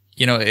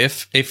 You know,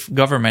 if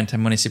government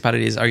and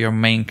municipalities are your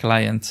main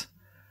client,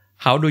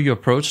 how do you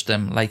approach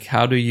them? Like,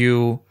 how do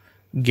you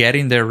get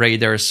in their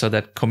radar so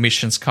that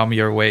commissions come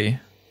your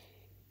way?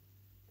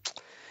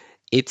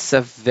 It's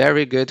a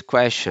very good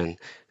question,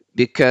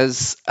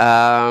 because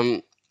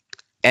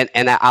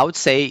and I would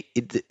say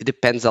it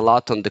depends a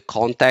lot on the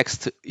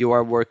context you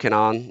are working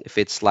on. If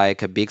it's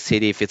like a big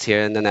city, if it's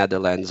here in the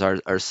Netherlands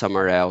or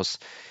somewhere else,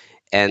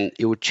 and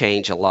it would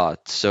change a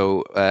lot.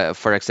 So,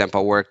 for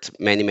example, I worked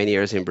many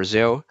years in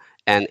Brazil,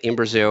 and in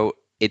Brazil,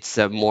 it's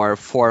a more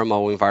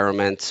formal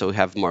environment, so we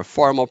have more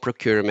formal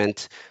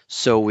procurement.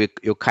 So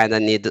you kind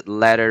of need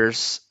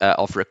letters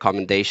of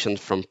recommendation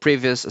from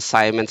previous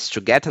assignments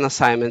to get an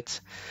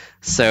assignment.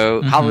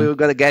 So how are you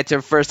going to get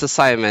your first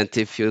assignment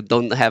if you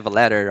don't have a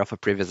letter of a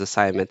previous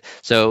assignment?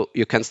 So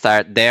you can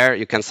start there.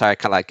 You can start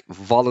kind of like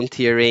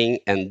volunteering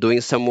and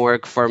doing some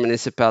work for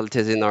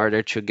municipalities in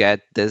order to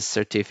get these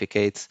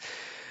certificates.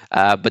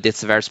 But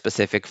it's very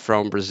specific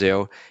from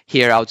Brazil.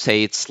 Here, I would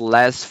say it's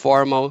less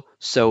formal.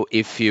 So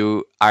if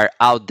you are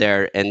out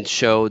there and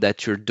show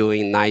that you're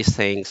doing nice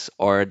things,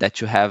 or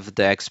that you have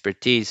the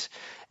expertise,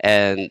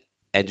 and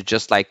you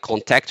just like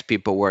contact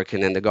people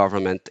working in the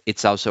government,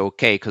 it's also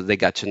okay, because they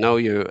got to know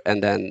you,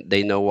 and then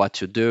they know what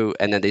to do,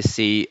 and then they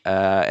see,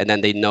 and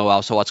then they know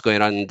also what's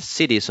going on in the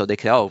city, so they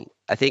can, oh,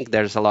 I think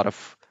there's a lot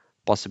of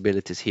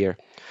possibilities here,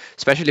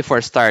 especially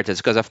for starters.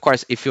 Because of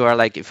course, if you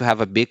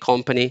have a big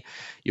company,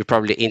 you're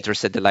probably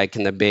interested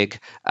in a big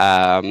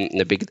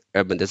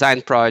urban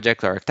design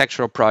project or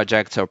architectural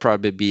project, or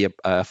probably be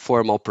a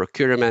formal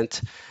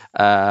procurement,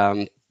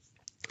 and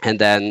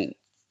then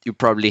you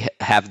probably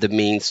have the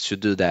means to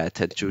do that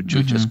and to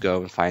just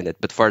go and find it.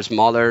 But for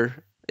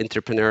smaller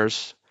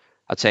entrepreneurs,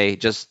 I'd say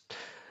just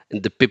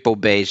in the people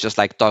base, just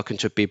like talking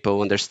to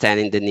people,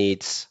 understanding the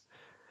needs,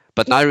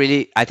 but not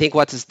really. I think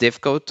what is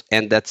difficult,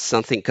 and that's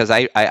something, because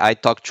I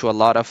talk to a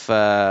lot of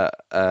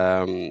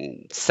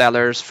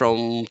sellers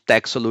from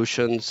tech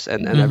solutions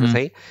and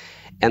everything.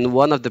 And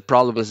one of the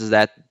problems is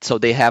that, so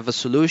they have a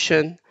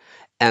solution,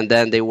 and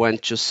then they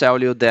want to sell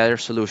you their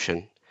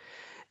solution.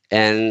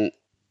 And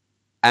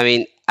I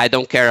mean, I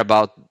don't care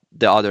about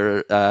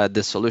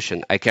the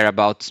solution. I care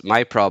about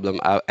my problem.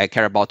 I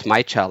care about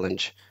my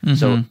challenge.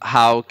 So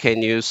how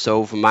can you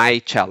solve my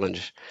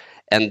challenge?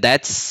 And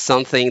that's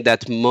something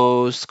that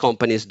most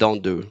companies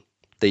don't do.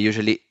 They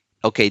usually,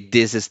 okay,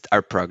 this is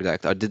our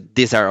product, or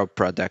these are our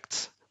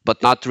products,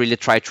 but not really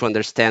try to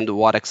understand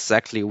what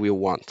exactly we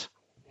want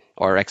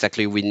or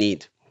exactly we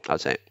need, I'll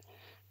say.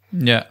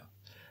 Yeah.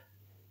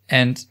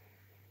 And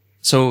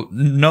so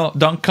no,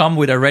 don't come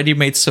with a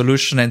ready-made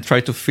solution and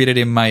try to fit it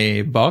in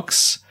my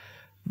box.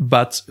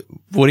 But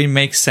would it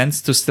make sense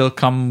to still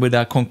come with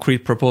a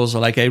concrete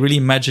proposal? Like I really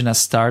imagine a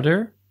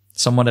starter,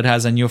 someone that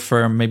has a new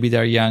firm, maybe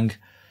they're young,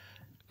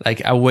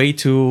 like a way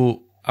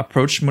to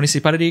approach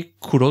municipality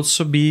could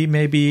also be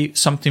maybe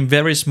something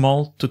very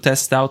small to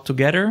test out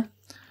together.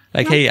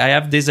 Like, hey, I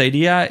have this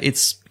idea.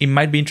 It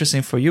might be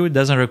interesting for you. It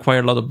doesn't require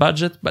a lot of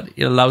budget, but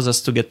it allows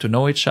us to get to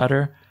know each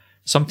other.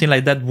 Something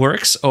like that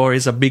works, or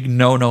is a big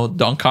no,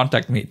 don't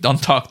contact me,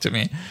 don't talk to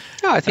me.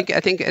 No, I think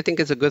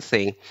it's a good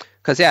thing,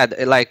 because yeah,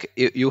 like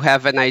you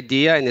have an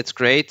idea and it's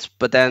great,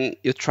 but then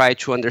you try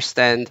to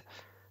understand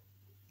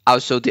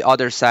also the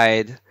other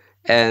side,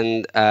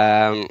 and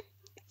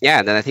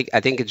yeah, then I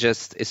think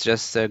it's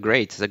just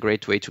great. It's a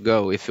great way to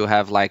go if you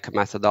have like a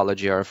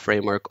methodology or a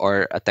framework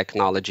or a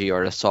technology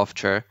or a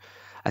software.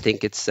 I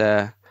think it's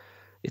a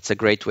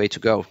great way to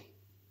go.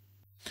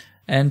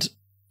 And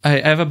I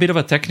have a bit of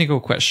a technical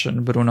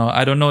question, Bruno.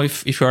 I don't know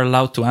if you're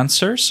allowed to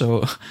answer,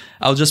 so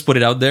I'll just put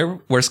it out there.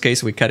 Worst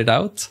case, we cut it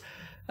out.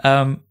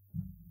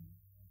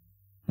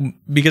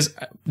 Because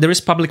there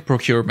is public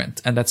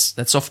procurement, and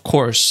that's of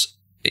course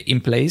in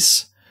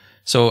place.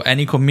 So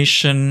any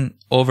commission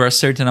over a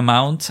certain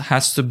amount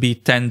has to be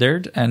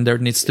tendered, and there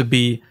needs to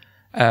be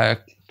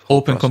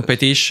open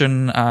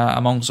competition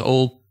amongst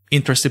all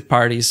interested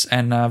parties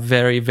and a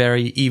very,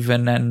 very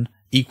even and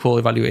equal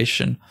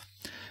evaluation.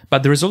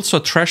 But there is also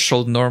a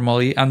threshold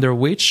normally under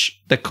which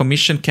the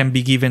commission can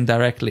be given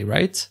directly,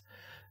 right?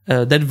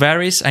 That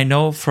varies, I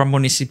know, from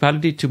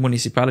municipality to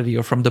municipality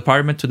or from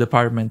department to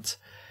department.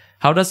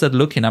 How does that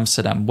look in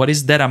Amsterdam? What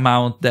is that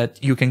amount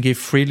that you can give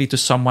freely to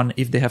someone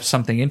if they have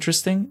something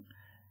interesting?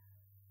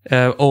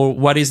 Or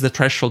what is the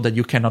threshold that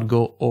you cannot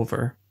go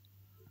over?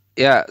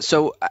 Yeah,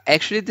 so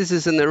actually this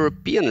is an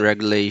European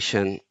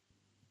regulation.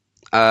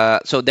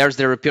 So there's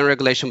the European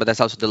regulation, but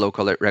there's also the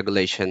local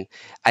regulation.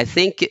 I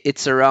think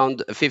it's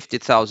around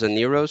 50,000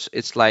 euros.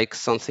 It's like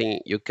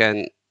something you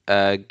can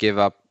give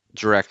up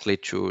directly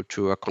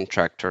to a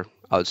contractor,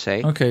 I would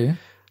say. Okay.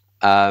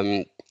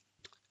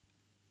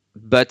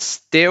 But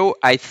still,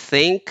 I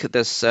think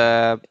this,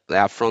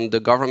 from the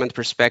government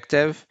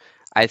perspective,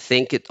 I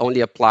think it only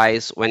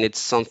applies when it's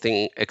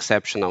something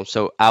exceptional.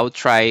 So I'll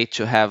try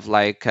to have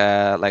like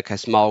a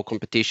small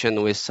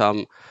competition with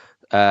some.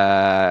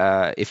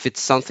 If it's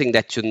something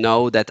that you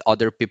know that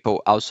other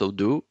people also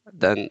do,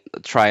 then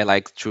try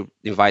like to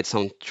invite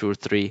some 2 or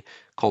 3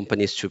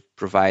 companies to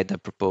provide a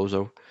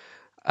proposal.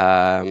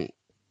 And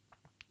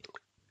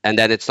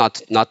then it's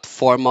not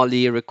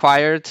formally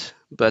required,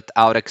 but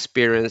out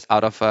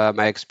of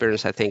my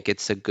experience, I think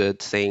it's a good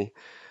thing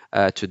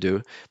to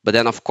do. But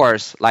then of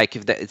course, like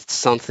if it's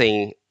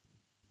something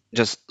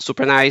just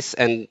super nice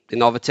and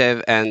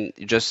innovative and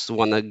you just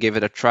want to give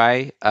it a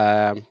try,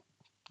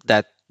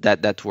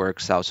 that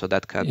works also.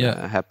 That can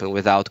happen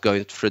without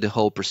going through the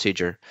whole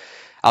procedure.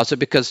 Also,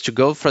 because to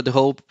go through the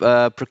whole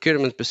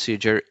procurement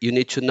procedure, you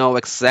need to know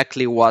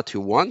exactly what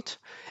you want.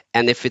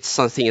 And if it's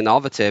something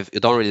innovative, you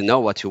don't really know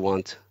what you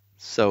want.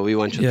 So we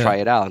want to try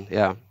it out.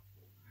 Yeah.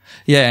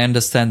 Yeah, I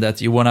understand that.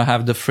 You want to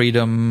have the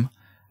freedom.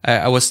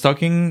 I was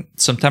talking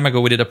some time ago,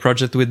 we did a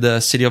project with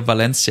the city of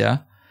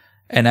Valencia.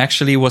 And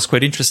actually it was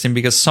quite interesting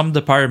because some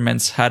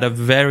departments had a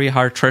very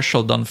hard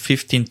threshold on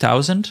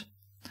 15,000.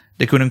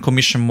 They couldn't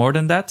commission more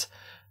than that.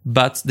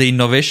 But the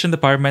innovation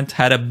department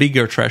had a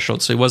bigger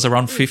threshold. So it was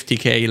around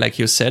 50K, like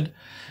you said,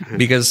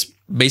 because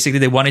basically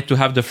they wanted to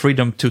have the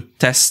freedom to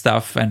test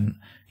stuff and,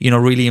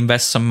 really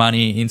invest some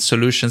money in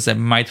solutions that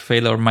might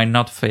fail or might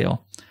not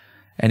fail.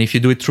 And if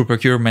you do it through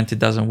procurement, it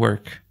doesn't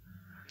work.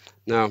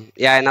 No.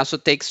 Yeah. And also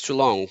takes too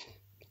long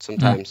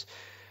sometimes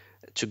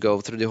to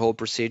go through the whole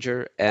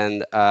procedure,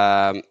 and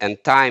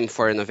time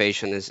for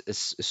innovation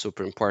is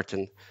super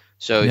important.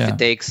 So if it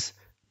takes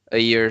a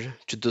year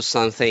to do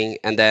something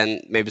and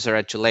then maybe it's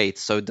already too late,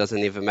 so it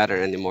doesn't even matter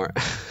anymore.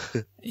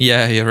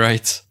 Yeah, you're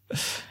right.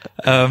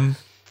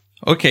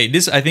 Okay,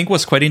 this I think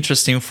was quite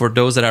interesting for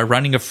those that are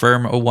running a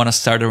firm or want to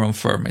start their own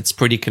firm. It's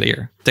pretty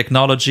clear.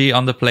 Technology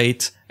on the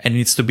plate, and it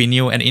needs to be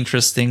new and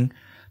interesting,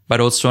 but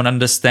also an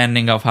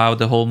understanding of how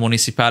the whole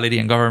municipality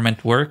and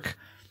government work,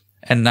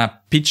 and a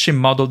pitching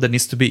model that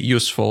needs to be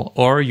useful.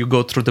 Or you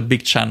go through the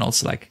big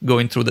channels, like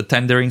going through the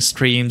tendering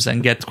streams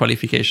and get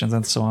qualifications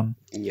and so on.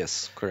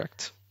 Yes,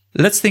 correct.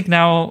 Let's think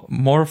now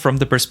more from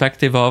the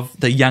perspective of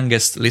the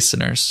youngest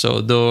listeners.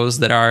 So those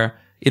that are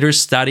either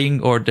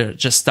studying or they're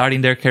just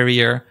starting their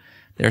career,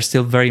 they're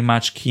still very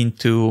much keen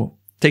to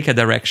take a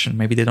direction.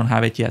 Maybe they don't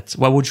have it yet.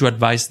 What would you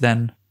advise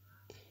then?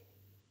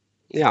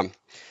 Yeah.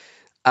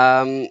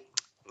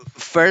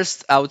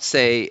 First, I would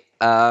say,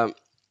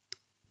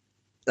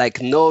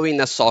 like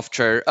knowing a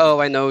software. Oh,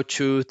 I know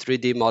 2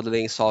 3D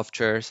modeling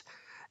softwares,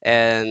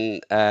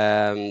 and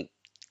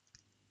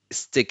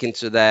sticking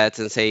to that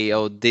and say,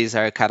 oh, these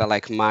are kind of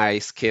like my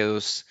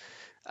skills,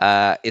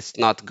 it's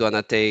not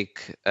gonna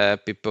take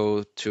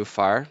people too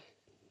far.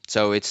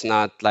 So it's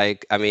not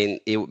like, I mean,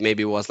 it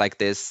maybe was like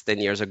this 10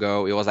 years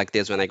ago. It was like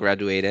this when I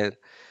graduated.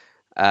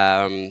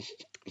 Um,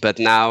 but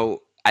now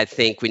I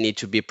think we need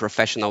to be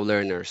professional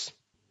learners.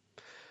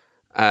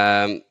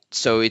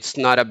 So it's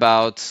not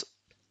about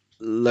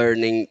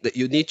learning that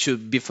you need to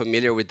be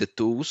familiar with the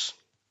tools,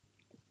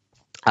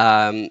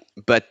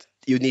 but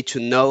you need to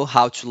know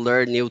how to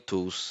learn new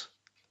tools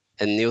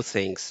and new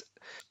things.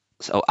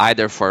 So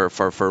either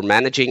for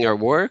managing your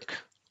work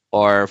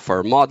or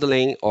for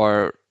modeling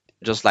or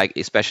just like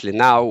especially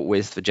now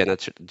with the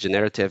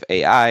generative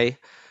AI,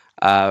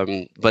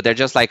 but they're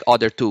just like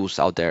other tools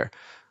out there.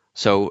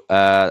 So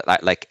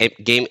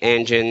game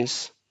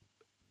engines,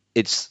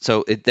 it's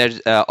so it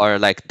there's or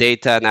like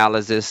data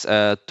analysis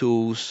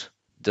tools.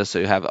 Just so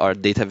you have our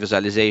data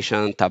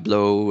visualization,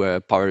 Tableau,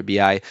 Power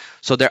BI.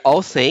 So they're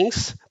all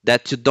things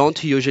that you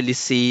don't usually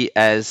see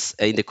as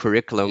in the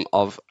curriculum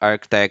of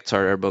architects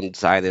or urban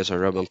designers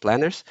or urban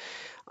planners.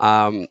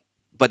 Um,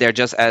 but they're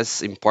just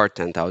as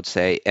important, I would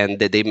say, and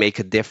that they make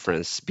a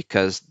difference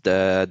because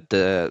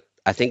the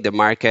I think the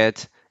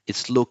market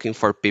is looking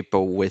for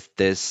people with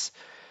this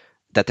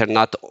that are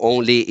not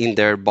only in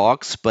their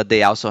box, but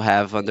they also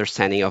have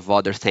understanding of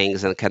other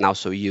things and can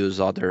also use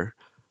other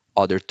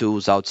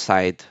tools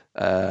outside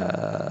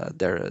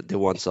the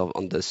ones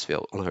on this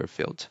field on her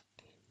field.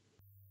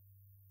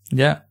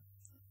 Yeah.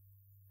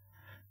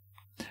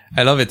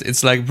 I love it.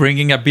 It's like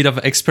bringing a bit of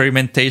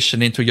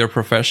experimentation into your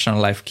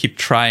professional life. Keep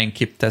trying,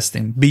 keep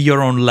testing. Be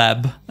your own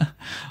lab, Yeah,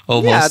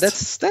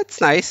 almost. that's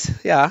nice.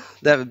 Yeah,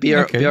 that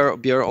Okay.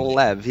 be your own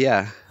lab.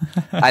 Yeah,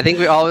 I think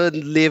we all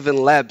live in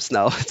labs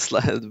now. It's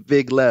like a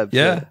big lab.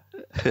 Yeah.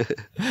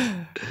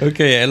 Yeah.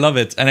 Okay, I love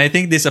it. And I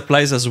think this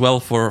applies as well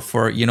for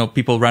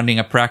people running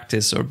a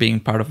practice or being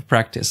part of a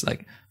practice.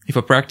 Like if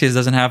a practice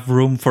doesn't have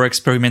room for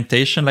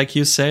experimentation, like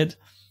you said,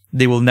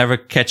 they will never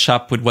catch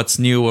up with what's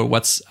new or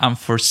what's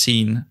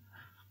unforeseen.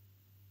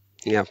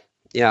 Yeah,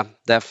 yeah,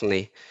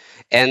 definitely.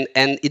 And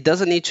it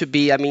doesn't need to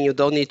be, I mean, you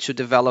don't need to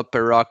develop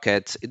a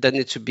rocket. It doesn't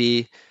need to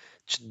be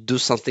to do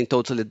something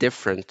totally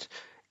different.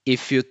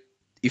 If you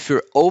if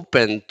you're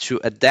open to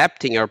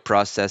adapting your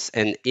process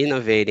and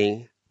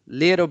innovating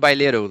little by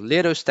little,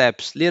 little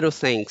steps, little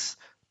things,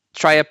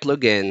 try a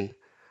plugin,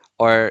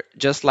 or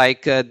just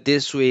like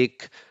this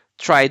week,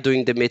 try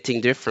doing the meeting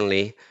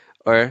differently,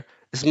 or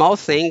small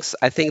things.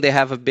 I think they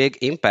have a big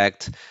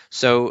impact.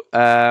 So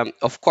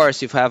of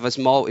course, if you have a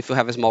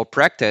small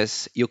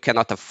practice, you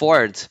cannot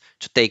afford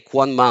to take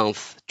 1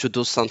 month to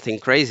do something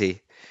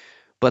crazy.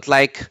 But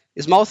like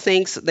small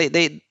things,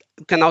 they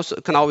can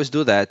always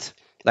do that.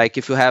 Like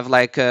if you have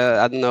like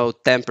I don't know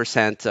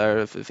 10%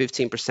 or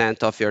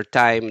 15% of your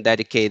time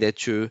dedicated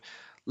to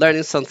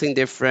learning something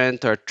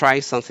different or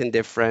trying something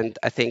different,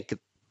 I think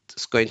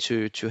it's going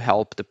to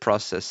help the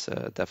process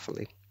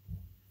definitely.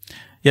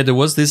 Yeah, there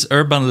was this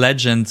urban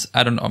legend.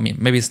 I don't know. I mean,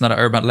 maybe it's not an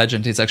urban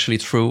legend. It's actually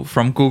true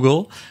from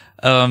Google,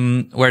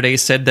 where they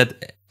said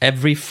that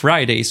every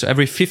Friday, so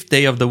every fifth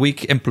day of the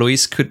week,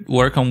 employees could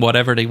work on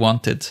whatever they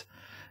wanted.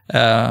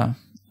 Uh,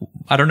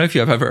 I don't know if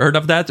you have ever heard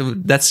of that.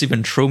 That's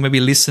even true. Maybe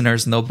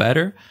listeners know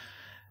better,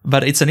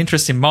 but it's an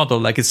interesting model.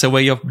 Like it's a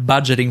way of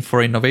budgeting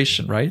for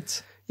innovation,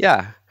 right?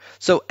 Yeah.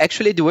 So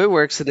actually, the way it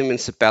works in the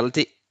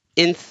municipality,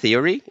 in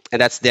theory,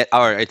 and that's the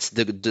our it's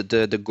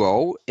the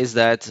goal is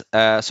that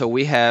so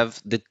we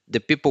have the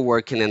people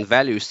working in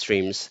value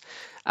streams.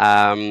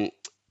 Um,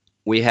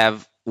 we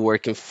have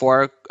working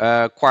 4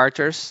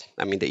 quarters.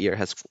 I mean, the year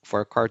has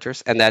 4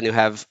 quarters, and then you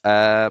have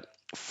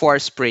 4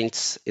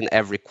 sprints in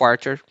every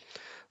quarter,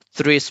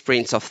 3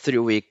 sprints of 3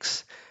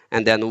 weeks,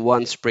 and then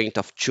 1 sprint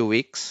of 2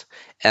 weeks.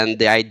 And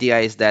the idea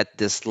is that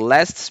this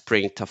last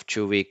sprint of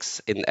 2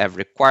 weeks in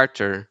every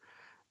quarter,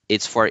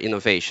 it's for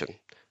innovation.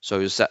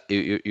 So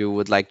you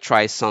would like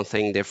try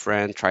something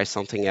different, try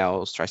something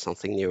else, try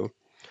something new.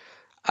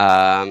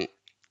 Um,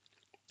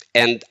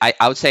 and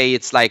I would say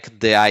it's like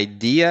the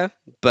idea,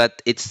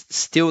 but it's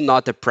still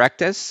not a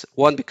practice.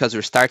 One, because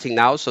we're starting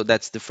now, so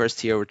that's the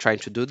first year we're trying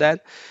to do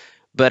that.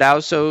 But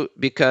also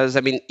because,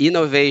 I mean,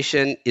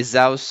 innovation is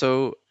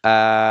also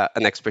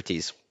an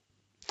expertise.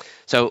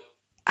 So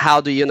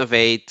how do you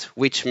innovate?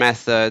 Which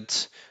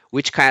methods?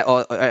 Which kind?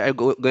 Or are you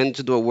going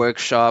to do a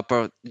workshop?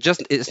 Or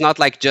just it's not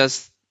like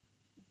just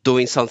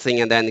doing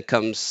something and then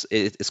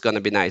it's going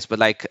to be nice, but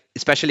like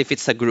especially if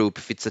it's a group,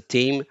 if it's a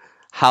team,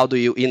 how do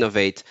you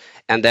innovate?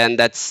 And then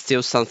that's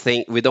still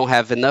something we don't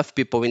have enough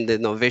people in the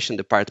innovation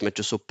department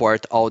to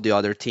support all the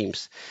other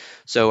teams.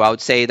 So I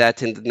would say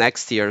that in the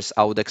next years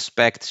I would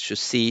expect to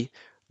see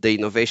the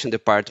innovation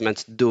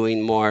department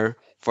doing more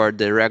for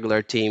the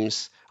regular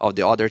teams of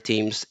the other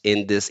teams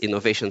in this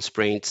innovation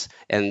sprints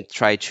and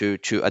try to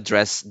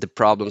address the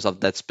problems of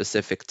that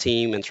specific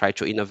team and try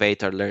to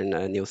innovate or learn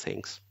new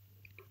things.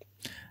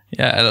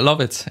 Yeah, I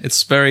love it.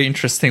 It's very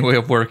interesting way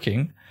of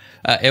working.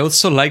 I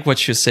also like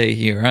what you say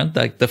here, huh?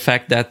 Like the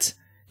fact that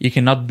you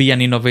cannot be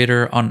an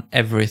innovator on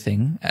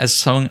everything.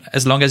 As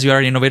long as you are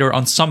an innovator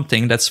on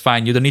something, that's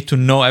fine. You don't need to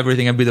know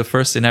everything and be the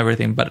first in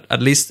everything, but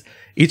at least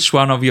each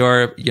one of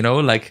your,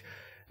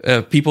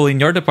 people in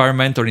your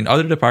department or in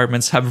other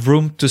departments have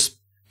room to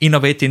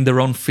innovate in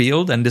their own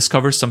field and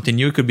discover something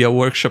new. It could be a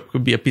workshop,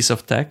 could be a piece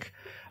of tech.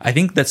 I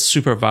think that's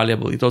super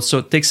valuable. It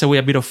also takes away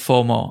a bit of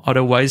FOMO.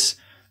 Otherwise,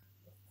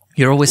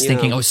 you're always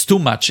thinking, it's too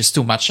much.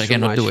 I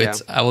cannot do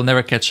it. I will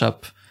never catch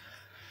up.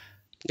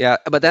 Yeah,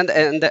 but then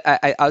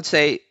I would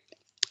say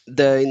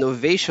the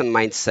innovation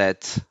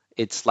mindset,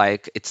 it's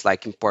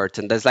like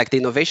important. There's like the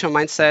innovation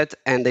mindset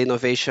and the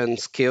innovation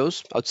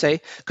skills, I would say,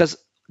 because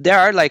there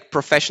are like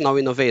professional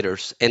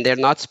innovators and they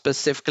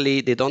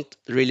don't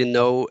really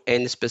know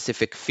any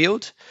specific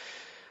field,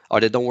 or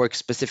they don't work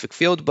specific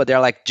field, but they're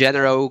like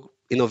general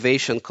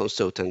innovation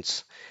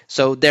consultants.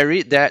 So there are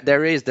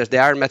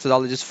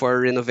methodologies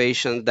for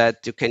innovation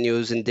that you can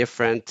use in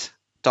different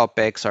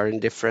topics or in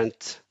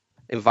different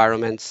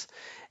environments.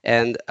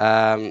 And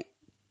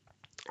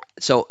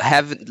so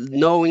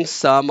knowing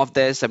some of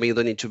this, I mean, you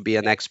don't need to be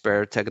an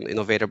expert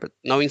innovator, but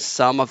knowing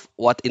some of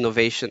what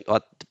innovation,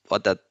 what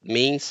that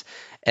means,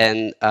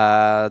 and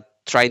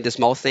trying the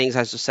small things,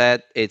 as you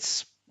said,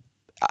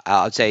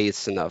 I would say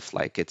it's enough.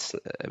 Like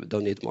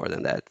don't need more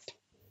than that.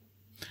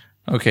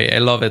 Okay, I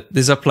love it.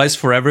 This applies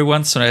for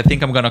everyone, so I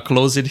think I'm going to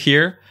close it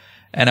here.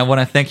 And I want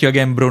to thank you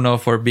again, Bruno,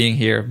 for being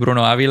here.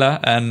 Bruno Ávila,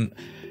 and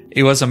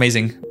it was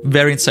amazing.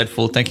 Very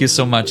insightful. Thank you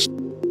so much.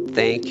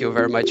 Thank you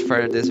very much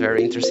for this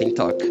very interesting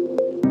talk.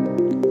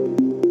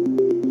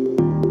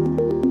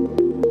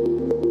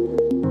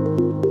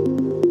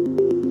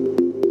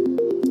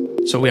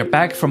 So we are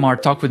back from our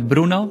talk with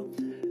Bruno.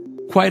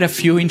 Quite a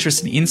few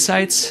interesting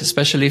insights,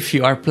 especially if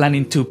you are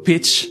planning to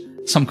pitch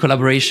some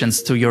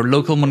collaborations to your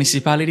local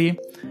municipality.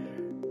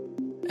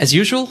 As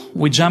usual,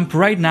 we jump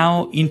right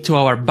now into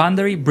our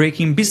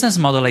boundary-breaking business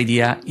model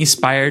idea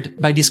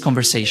inspired by this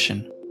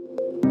conversation.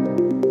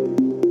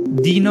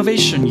 The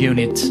innovation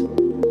unit.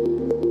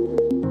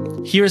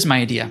 Here's my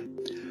idea.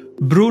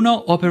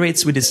 Bruno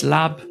operates with his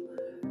lab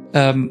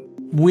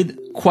with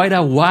quite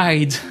a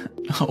wide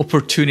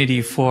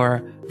opportunity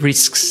for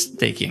risks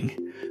taking,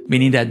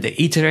 meaning that they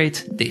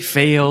iterate, they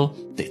fail,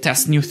 they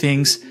test new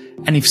things,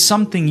 and if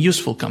something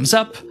useful comes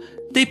up,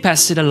 they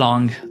pass it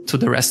along to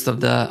the rest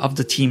of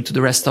the team, to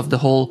the rest of the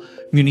whole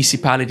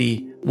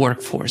municipality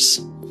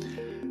workforce.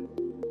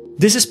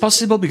 This is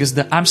possible because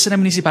the Amsterdam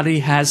municipality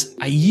has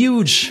a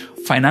huge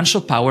financial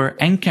power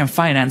and can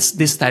finance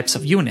these types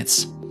of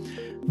units.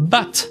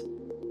 But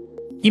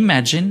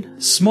imagine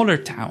smaller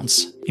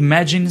towns,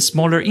 imagine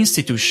smaller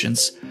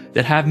institutions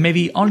that have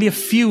maybe only a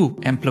few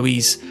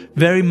employees,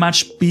 very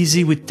much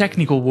busy with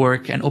technical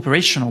work and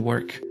operational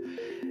work.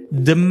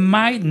 They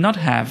might not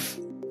have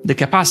the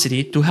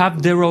capacity to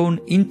have their own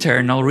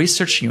internal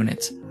research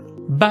unit,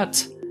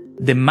 but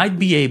they might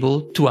be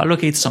able to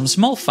allocate some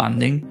small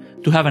funding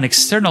to have an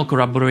external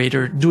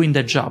collaborator doing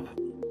that job.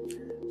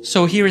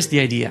 So here is the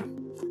idea.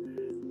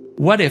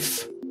 What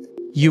if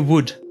you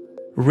would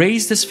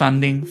raise this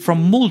funding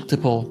from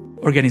multiple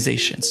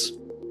organizations,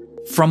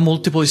 from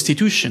multiple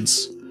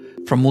institutions,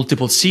 from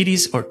multiple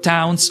cities or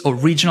towns or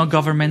regional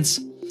governments?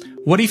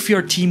 What if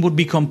your team would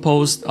be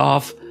composed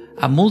of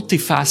a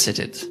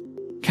multifaceted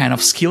kind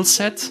of skill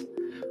set,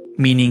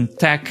 meaning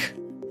tech,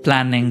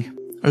 planning,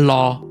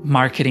 law,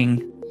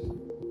 marketing,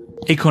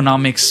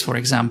 economics, for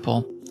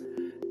example.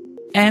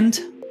 And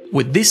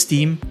with this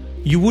team,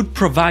 you would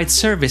provide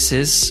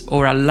services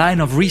or a line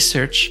of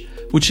research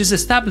which is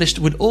established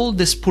with all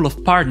this pool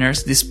of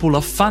partners, this pool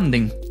of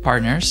funding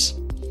partners.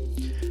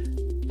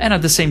 And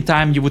at the same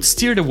time, you would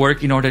steer the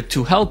work in order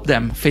to help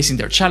them facing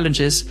their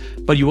challenges,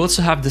 but you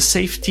also have the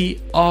safety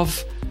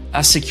of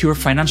a secure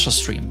financial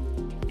stream.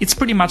 It's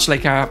pretty much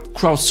like a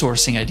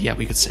crowdsourcing idea,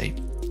 we could say.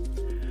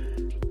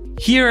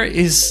 Here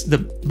is the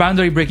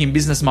boundary-breaking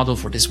business model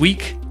for this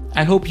week.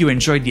 I hope you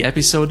enjoyed the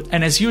episode,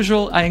 and as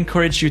usual, I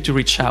encourage you to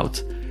reach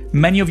out.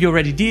 Many of you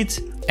already did,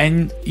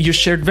 and you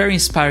shared very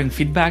inspiring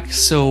feedback,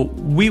 so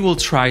we will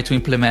try to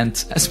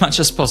implement as much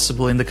as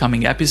possible in the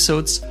coming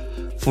episodes.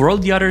 For all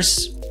the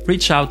others,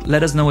 reach out,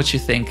 let us know what you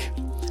think.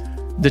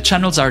 The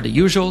channels are the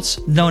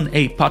usuals: Known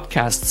A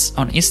Podcasts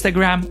on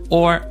Instagram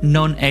or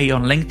Known A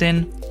on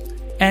LinkedIn.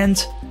 And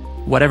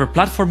whatever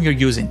platform you're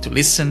using to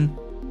listen,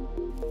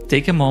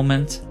 take a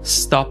moment,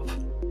 stop,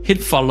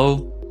 hit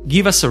follow,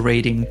 give us a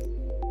rating.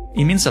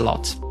 It means a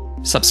lot.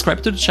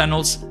 Subscribe to the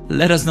channels,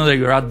 let us know that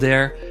you're out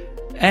there,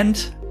 and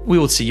we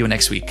will see you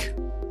next week.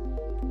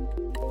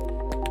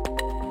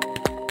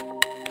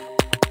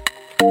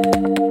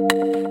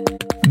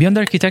 Beyond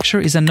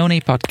Architecture is a Known A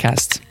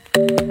podcast.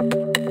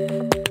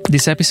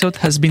 This episode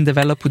has been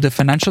developed with the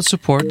financial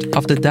support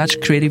of the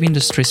Dutch Creative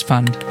Industries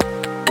Fund.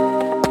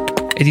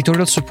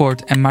 Editorial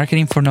support and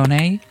marketing for Known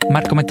A,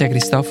 Marco Mattia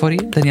Cristofori,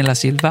 Daniela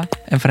Silva,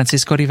 and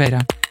Francisco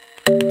Rivera.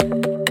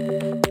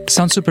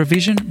 Sound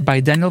supervision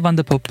by Daniel van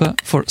de Poppe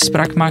for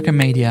Spraakmaker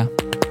Media.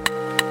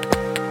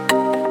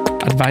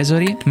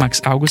 Advisory, Max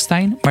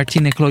Augustijn,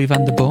 Martine Chloe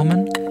van de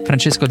Bomen,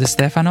 Francesco De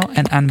Stefano,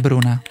 and Anne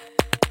Bruna.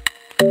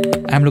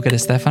 I'm Luca De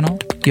Stefano.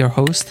 your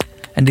host,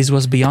 and this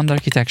was Beyond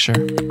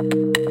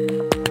Architecture.